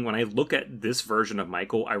keep getting, when I look at this version of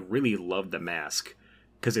Michael, I really love the mask,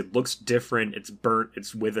 because it looks different, it's burnt,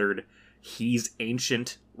 it's withered, he's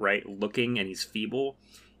ancient, right, looking, and he's feeble.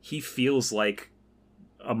 He feels like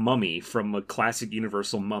a mummy from a classic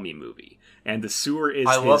Universal Mummy movie. And the sewer is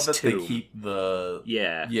his tomb. I love that they keep the...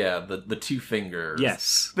 the two fingers.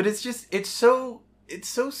 Yes. But it's just, it's so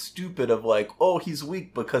stupid of like, oh, he's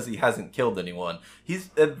weak because he hasn't killed anyone.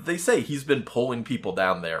 They say he's been pulling people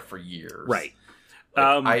down there for years. Right.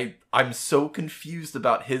 Like, I'm so confused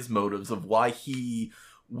about his motives of why he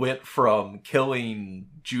went from killing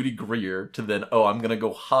Judy Greer to then, oh, I'm gonna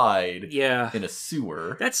go hide in a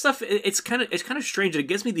sewer. That stuff, it's kind of strange. It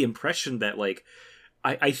gives me the impression that, like,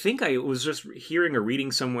 I think I was just hearing or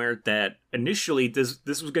reading somewhere that initially this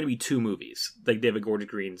was going to be 2 movies, like David Gordon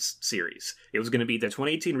Green's series. It was going to be the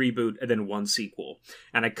 2018 reboot and then 1 sequel.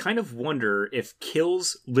 And I kind of wonder if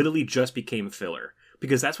Kills literally just became filler,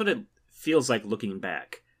 because that's what it feels like looking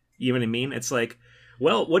back. You know what I mean? It's like,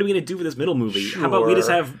 well, what are we going to do with this middle movie? Sure. How about we just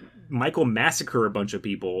have Michael massacre a bunch of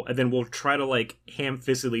people, and then we'll try to, like,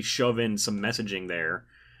 ham-fistedly shove in some messaging there.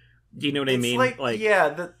 Do you know what I mean?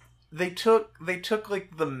 They took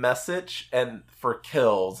like the message and for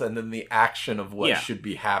Kills, and then the action of what should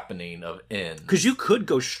be happening of Ends. Because you could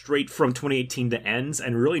go straight from 2018 to Ends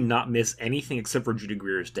and really not miss anything except for Judy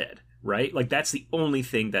Greer is dead, right? Like, that's the only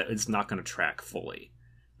thing that is not going to track fully.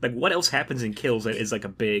 Like, what else happens in Kills that is like a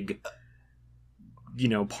big, part of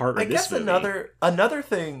this movie? I guess another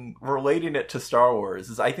thing relating it to Star Wars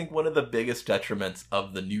is, I think one of the biggest detriments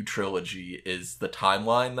of the new trilogy is the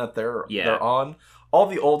timeline that they're on. All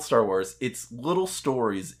the old Star Wars, it's little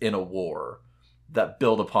stories in a war that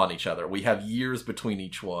build upon each other. We have years between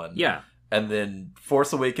each one. Yeah. And then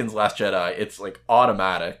Force Awakens, Last Jedi, it's like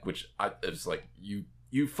automatic, which it's like,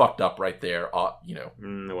 you fucked up right there,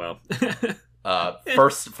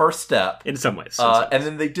 first step. In some ways. And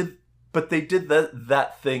then they did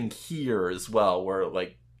that thing here as well, where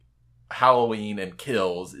like Halloween and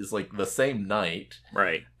Kills is like the same night,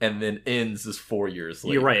 right? And then Ends is 4 years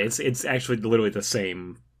later. You're right. It's actually literally the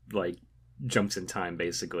same, like, jumps in time,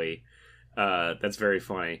 basically. That's very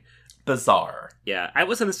funny. Bizarre. Yeah, I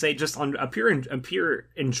was gonna say, just on a pure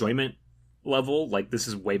enjoyment level, like, this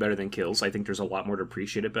is way better than Kills. I think there's a lot more to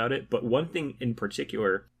appreciate about it. But one thing in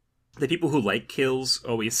particular, the people who like Kills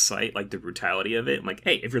always cite, like, the brutality of it. I'm like,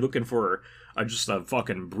 hey, if you're looking for just a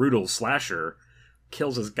fucking brutal slasher,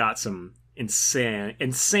 Kills has got some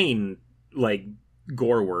insane like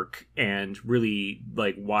gore work and really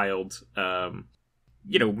like wild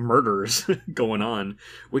murders going on,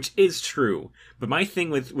 which is true. But my thing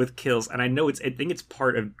with Kills, and I think it's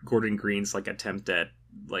part of Gordon Green's like attempt at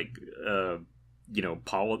like talking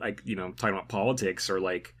about politics or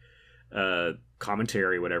like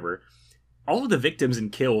commentary, whatever. All of the victims in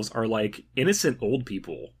Kills are like innocent old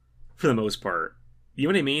people for the most part. You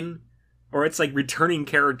know what I mean? Or it's like returning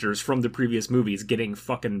characters from the previous movies getting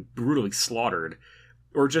fucking brutally slaughtered.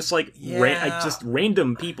 Or just like just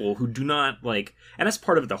random people who do not like... And that's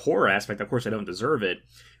part of the horror aspect. Of course, I don't deserve it.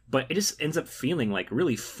 But it just ends up feeling like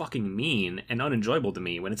really fucking mean and unenjoyable to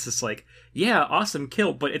me when it's just like, yeah, awesome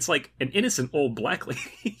kill, but it's like an innocent old black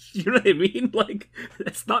lady. You know what I mean? Like,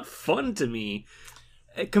 that's not fun to me.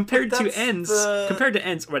 Compared to Ends,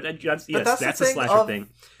 but that's the slasher thing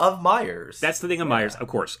of Myers. That's the thing of Myers, of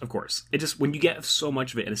course. It just, when you get so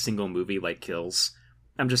much of it in a single movie like Kills,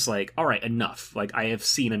 I'm just like, all right, enough. Like, I have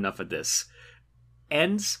seen enough of this.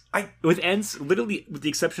 With Ends, literally with the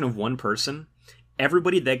exception of one person,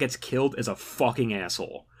 everybody that gets killed is a fucking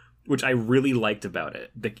asshole, which I really liked about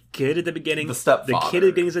it. The kid at the beginning, the kid at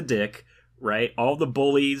the beginning is a dick, right? All the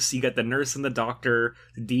bullies, you got the nurse and the doctor,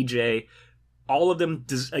 the DJ. All of them,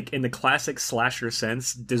 like in the classic slasher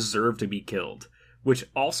sense, deserve to be killed, which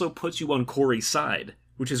also puts you on Corey's side,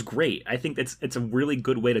 which is great. I think it's a really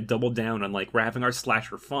good way to double down on, like, we're having our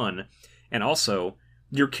slasher fun, and also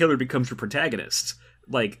your killer becomes your protagonist.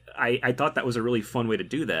 Like, I thought that was a really fun way to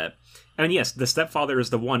do that. And yes, the stepfather is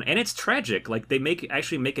the one, and it's tragic. Like, they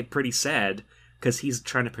actually make it pretty sad because he's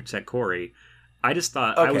trying to protect Corey. I just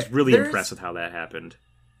thought I was really impressed with how that happened.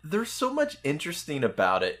 There's so much interesting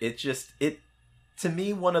about it. It to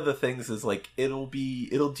me, one of the things is like it'll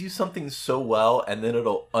do something so well, and then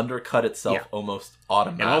it'll undercut itself almost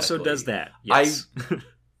automatically. It also does that. Yes.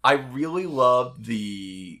 I really love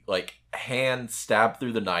the like hand stab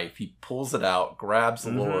through the knife. He pulls it out, grabs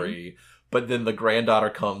Laurie, but then the granddaughter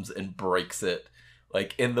comes and breaks it.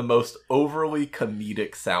 Like, in the most overly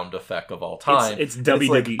comedic sound effect of all time. It's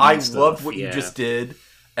WWE like, stuff. I loved what you just did,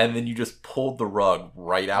 and then you just pulled the rug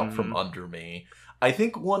right out from under me. I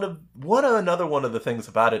think another one of the things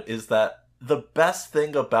about it is that the best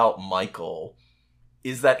thing about Michael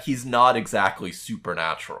is that he's not exactly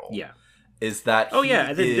supernatural. Yeah. Is that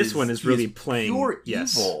I think this one is really playing pure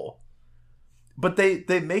evil. But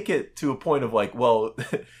they make it to a point of like, well,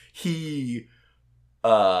 he...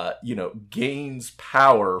 gains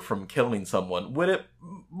power from killing someone when it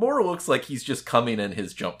more looks like he's just coming in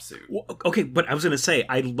his jumpsuit. Well, okay, but I was going to say,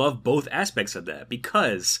 I love both aspects of that,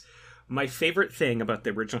 because my favorite thing about the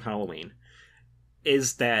original Halloween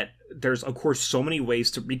is that there's, of course, so many ways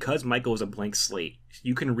to, because Michael is a blank slate,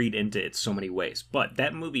 you can read into it so many ways, but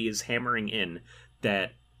that movie is hammering in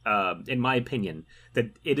that, in my opinion,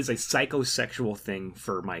 that it is a psychosexual thing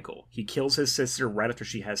for Michael. He kills his sister right after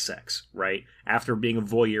she has sex, right? After being a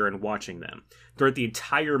voyeur and watching them. Throughout the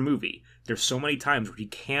entire movie, there's so many times where he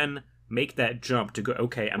can make that jump to go,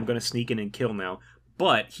 okay, I'm going to sneak in and kill now,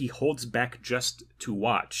 but he holds back just to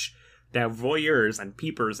watch. Now, voyeurs and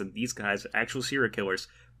peepers and these guys, actual serial killers,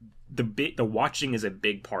 the watching is a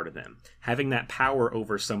big part of them. Having that power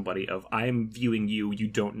over somebody of, I'm viewing you, you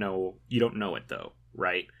don't know it though.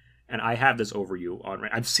 Right, and I have this over you on.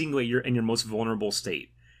 I've seen you're in your most vulnerable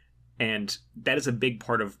state, and that is a big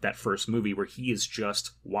part of that first movie where he is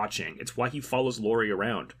just watching. It's why he follows Laurie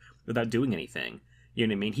around without doing anything. You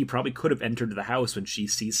know what I mean? He probably could have entered the house when she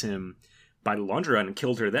sees him by the laundromat and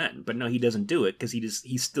killed her then, but no, he doesn't do it because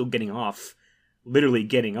he's still literally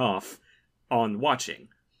getting off on watching.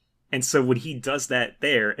 And so when he does that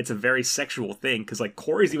there, it's a very sexual thing because like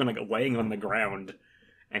Corey's even like laying on the ground.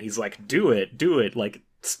 And he's like, do it, like,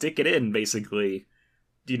 stick it in, basically,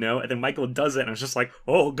 and then Michael does it, and it's just like,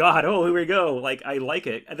 oh god, oh, here we go, like, I like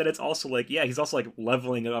it, and then it's also like, yeah, he's also, like,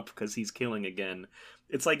 leveling up because he's killing again.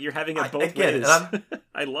 It's like, you're having it both ways.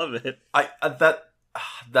 I love it.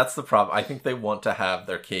 That's the problem. I think they want to have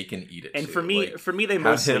their cake and eat it, and too. for me, they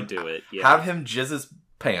mostly do it, Have him jizz his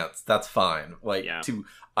pants, that's fine, like,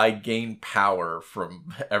 I gain power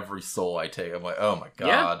from every soul I take. I'm like, oh my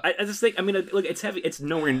god. Yeah, I just think, I mean, look, it's heavy. It's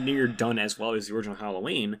nowhere near done as well as the original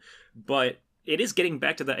Halloween, but it is getting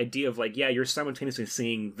back to the idea of like, yeah, you're simultaneously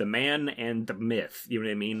seeing the man and the myth. You know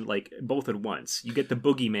what I mean? Like both at once. You get the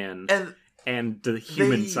boogeyman and the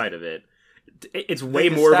human side of it. It's way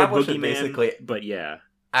more of a boogeyman, but yeah.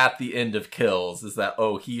 At the end of Kills, is that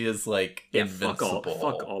he is like invincible.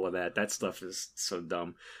 Fuck all of that. That stuff is so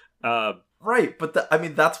dumb. Right, but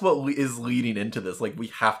that's what is leading into this. Like, we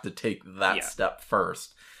have to take that step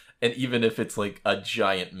first. And even if it's, like, a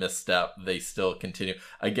giant misstep, they still continue.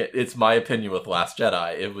 It's my opinion with Last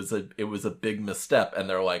Jedi. It was a big misstep, and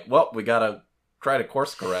they're like, well, we gotta try to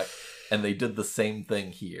course correct. And they did the same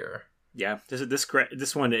thing here. Yeah,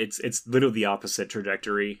 this one, it's literally the opposite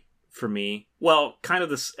trajectory for me. Well, kind of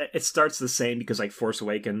this, it starts the same because, like, Force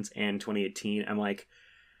Awakens and 2018, I'm like,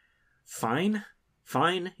 fine,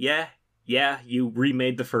 yeah, you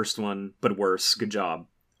remade the first one, but worse. Good job.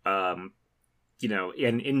 And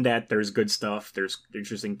in that, there's good stuff, there's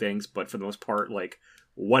interesting things, but for the most part, like,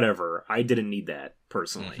 whatever. I didn't need that,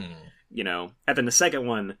 personally. Mm-hmm. And then the second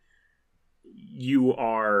one, you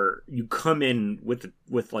come in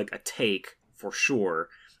with like, a take, for sure.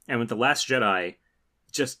 And with The Last Jedi,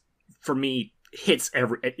 just, for me,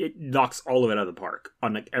 it knocks all of it out of the park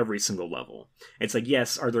on like every single level. It's like,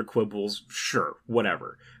 yes, are there quibbles? Sure,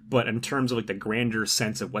 whatever. But in terms of like the grander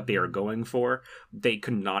sense of what they are going for, they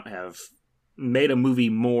could not have made a movie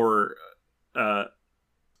more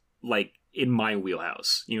like in my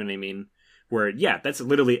wheelhouse. You know what I mean? Where, yeah, that's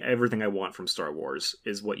literally everything I want from Star Wars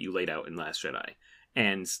is what you laid out in Last Jedi.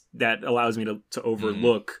 And that allows me to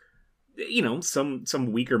overlook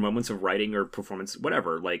some weaker moments of writing or performance,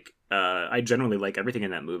 whatever. Like, I generally like everything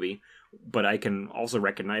in that movie, but I can also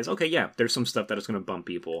recognize, okay, yeah, there's some stuff that is going to bump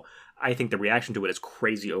people. I think the reaction to it is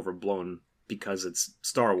crazy overblown because it's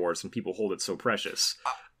Star Wars and people hold it so precious.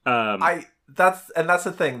 That's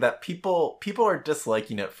the thing, that people are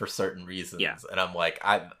disliking it for certain reasons. Yeah. And I'm like,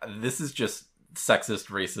 this is just sexist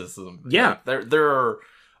racism. Yeah. Like, there are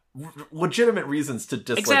legitimate reasons to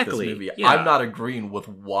dislike this movie. Yeah. I'm not agreeing with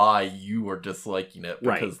why you are disliking it,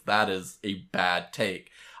 because that is a bad take.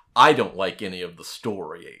 I don't like any of the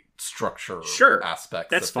story structure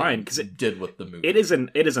aspects. That's fine because it did with the movie. It is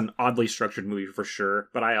an oddly structured movie for sure,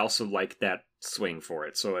 but I also like that swing for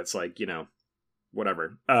it. So it's like,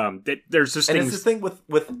 whatever. There's just it's the thing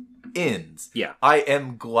with ends. Yeah, I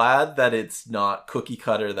am glad that it's not cookie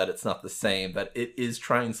cutter, that it's not the same, that it is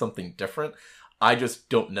trying something different. I just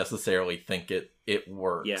don't necessarily think it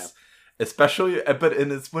works. Yeah. Especially,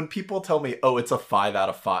 and it's when people tell me, "Oh, it's a 5 out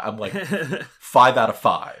of 5." I'm like, 5 out of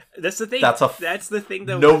 5. That's the thing. That's the thing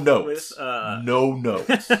that no notes. No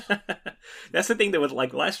notes. That's the thing that with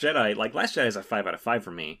like Last Jedi. Like Last Jedi is a 5 out of 5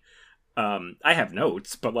 for me. I have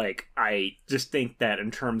notes, but like I just think that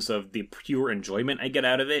in terms of the pure enjoyment I get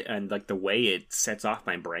out of it, and like the way it sets off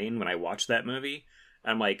my brain when I watch that movie,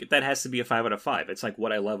 I'm like, that has to be a 5 out of 5. It's like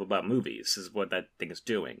what I love about movies is what that thing is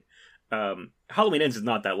doing. Halloween Ends is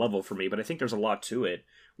not that level for me, but I think there's a lot to it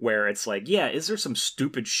where it's like, yeah, is there some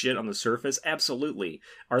stupid shit on the surface? Absolutely.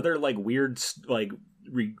 Are there like weird, like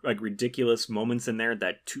ridiculous moments in there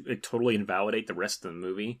that totally invalidate the rest of the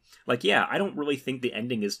movie? Like, yeah, I don't really think the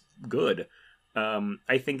ending is good.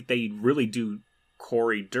 I think they really do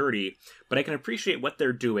Corey dirty, but I can appreciate what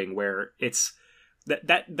they're doing where it's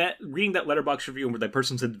that reading that Letterboxd review where that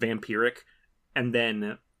person said vampiric and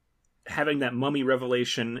then having that mummy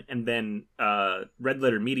revelation, and then Red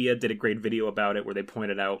Letter Media did a great video about it where they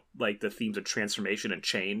pointed out like the themes of transformation and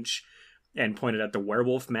change, and pointed out the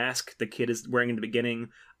werewolf mask the kid is wearing in the beginning,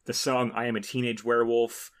 the song I Am a Teenage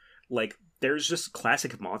Werewolf. Like, there's just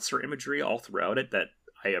classic monster imagery all throughout it that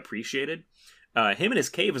I appreciated. Him in his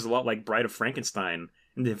cave is a lot like Bride of Frankenstein.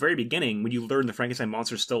 In the very beginning, when you learn the Frankenstein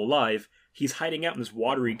monster's still alive, he's hiding out in this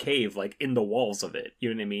watery cave, like in the walls of it. You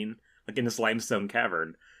know what I mean? Like in this limestone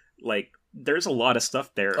cavern. Like, there's a lot of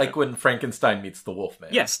stuff there. Like when Frankenstein meets the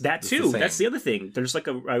Wolfman. Yes, that too. That's the other thing. There's like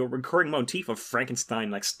a recurring motif of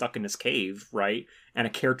Frankenstein like stuck in this cave, right? And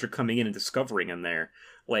a character coming in and discovering him there.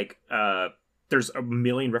 Like, there's a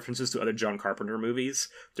million references to other John Carpenter movies.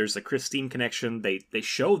 There's the Christine connection. They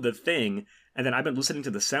show the thing, and then I've been listening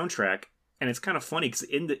to the soundtrack, and it's kind of funny because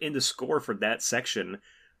in the score for that section,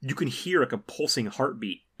 you can hear like a pulsing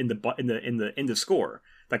heartbeat in the score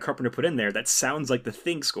that Carpenter put in there that sounds like the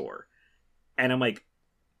Thing score. And I'm like,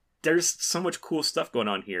 there's so much cool stuff going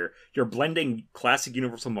on here. You're blending classic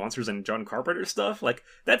Universal monsters and John Carpenter stuff. Like,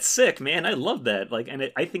 that's sick, man. I love that. Like,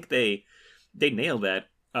 and I think they nailed that.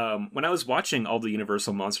 When I was watching all the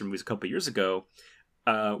Universal monster movies a couple years ago,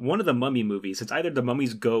 one of the Mummy movies, it's either The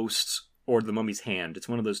Mummy's Ghost or The Mummy's Hand. It's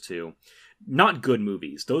one of those two. Not good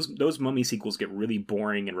movies. Those Mummy sequels get really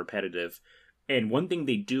boring and repetitive. And one thing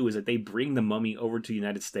they do is that they bring the Mummy over to the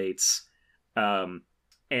United States, and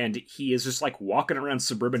he is just like walking around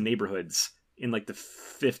suburban neighborhoods in like the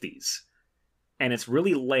 50s. And it's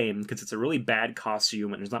really lame because it's a really bad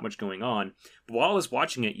costume and there's not much going on. But while I was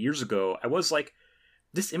watching it years ago, I was like,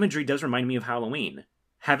 this imagery does remind me of Halloween.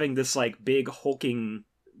 Having this like big hulking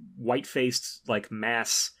white-faced like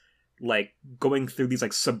mass like going through these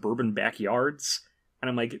like suburban backyards. And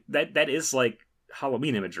I'm like, that is like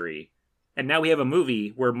Halloween imagery. And now we have a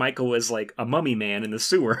movie where Michael is like a mummy man in the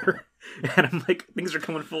sewer. And I'm like, things are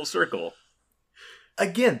coming full circle.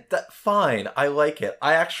 Again, fine. I like it.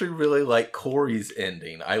 I actually really like Corey's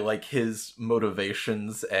ending. I like his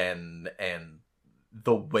motivations and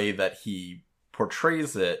the way that he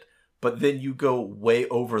portrays it. But then you go way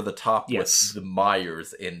over the top with the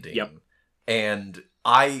Myers ending. Yep. And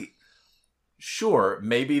sure,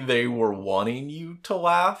 maybe they were wanting you to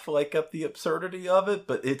laugh like at the absurdity of it,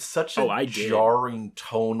 but it's such a jarring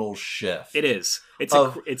tonal shift. It is.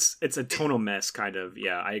 It's a tonal mess, kind of.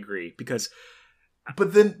 Yeah, I agree. Because,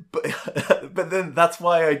 but then that's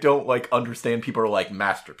why I don't like understand people are like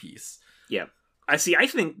masterpiece. Yeah, I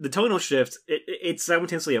think the tonal shift it's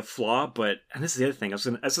simultaneously a flaw, but and this is the other thing.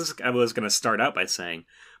 I was gonna start out by saying,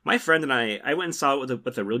 my friend and I went and saw it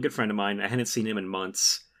with a real good friend of mine. I hadn't seen him in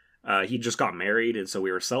months. He just got married, and so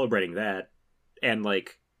we were celebrating that. And,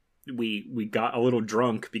 like, we got a little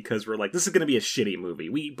drunk because we're like, this is going to be a shitty movie.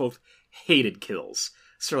 We both hated kills.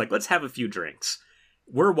 So we're like, let's have a few drinks.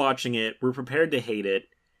 We're watching it. We're prepared to hate it.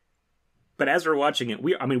 But as we're watching it,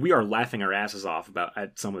 we are laughing our asses off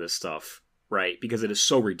at some of this stuff, right? Because it is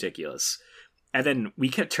so ridiculous. And then we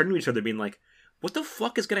kept turning to each other being like, what the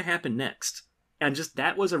fuck is going to happen next? And just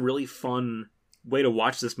that was a really fun way to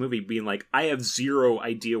watch this movie, being like, I have zero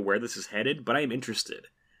idea where this is headed, but I am interested,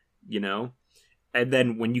 you know? And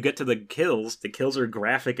then when you get to the kills are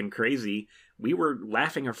graphic and crazy. We were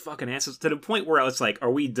laughing our fucking asses to the point where I was like,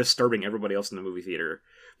 are we disturbing everybody else in the movie theater?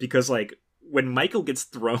 Because, like, when Michael gets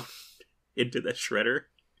thrown into the shredder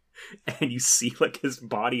and you see, like, his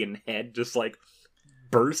body and head just, like,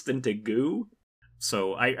 burst into goo.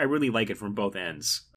 So I really like it from both ends.